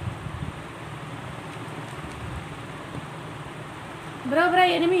 Bro bro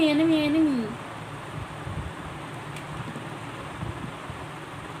enemy enemy enemy.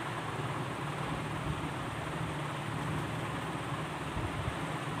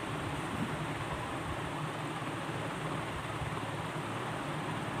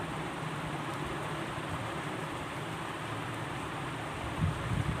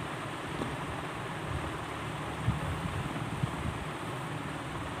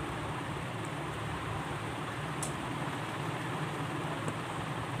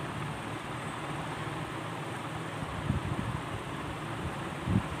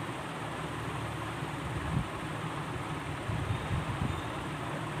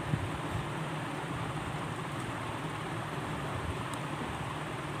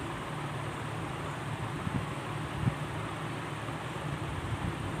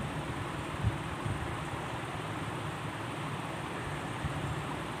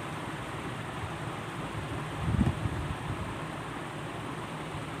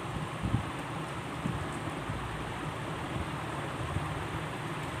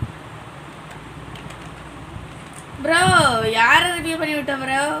 Bro யாரை ரிவ்யூ பண்ணி விட்ட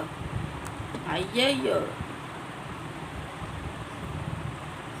ப்ரோ? ஐயோ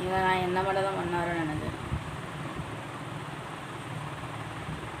இவன் நான் என்ன மட்டும் தான் பண்ணாரோ நினைச்சேன்.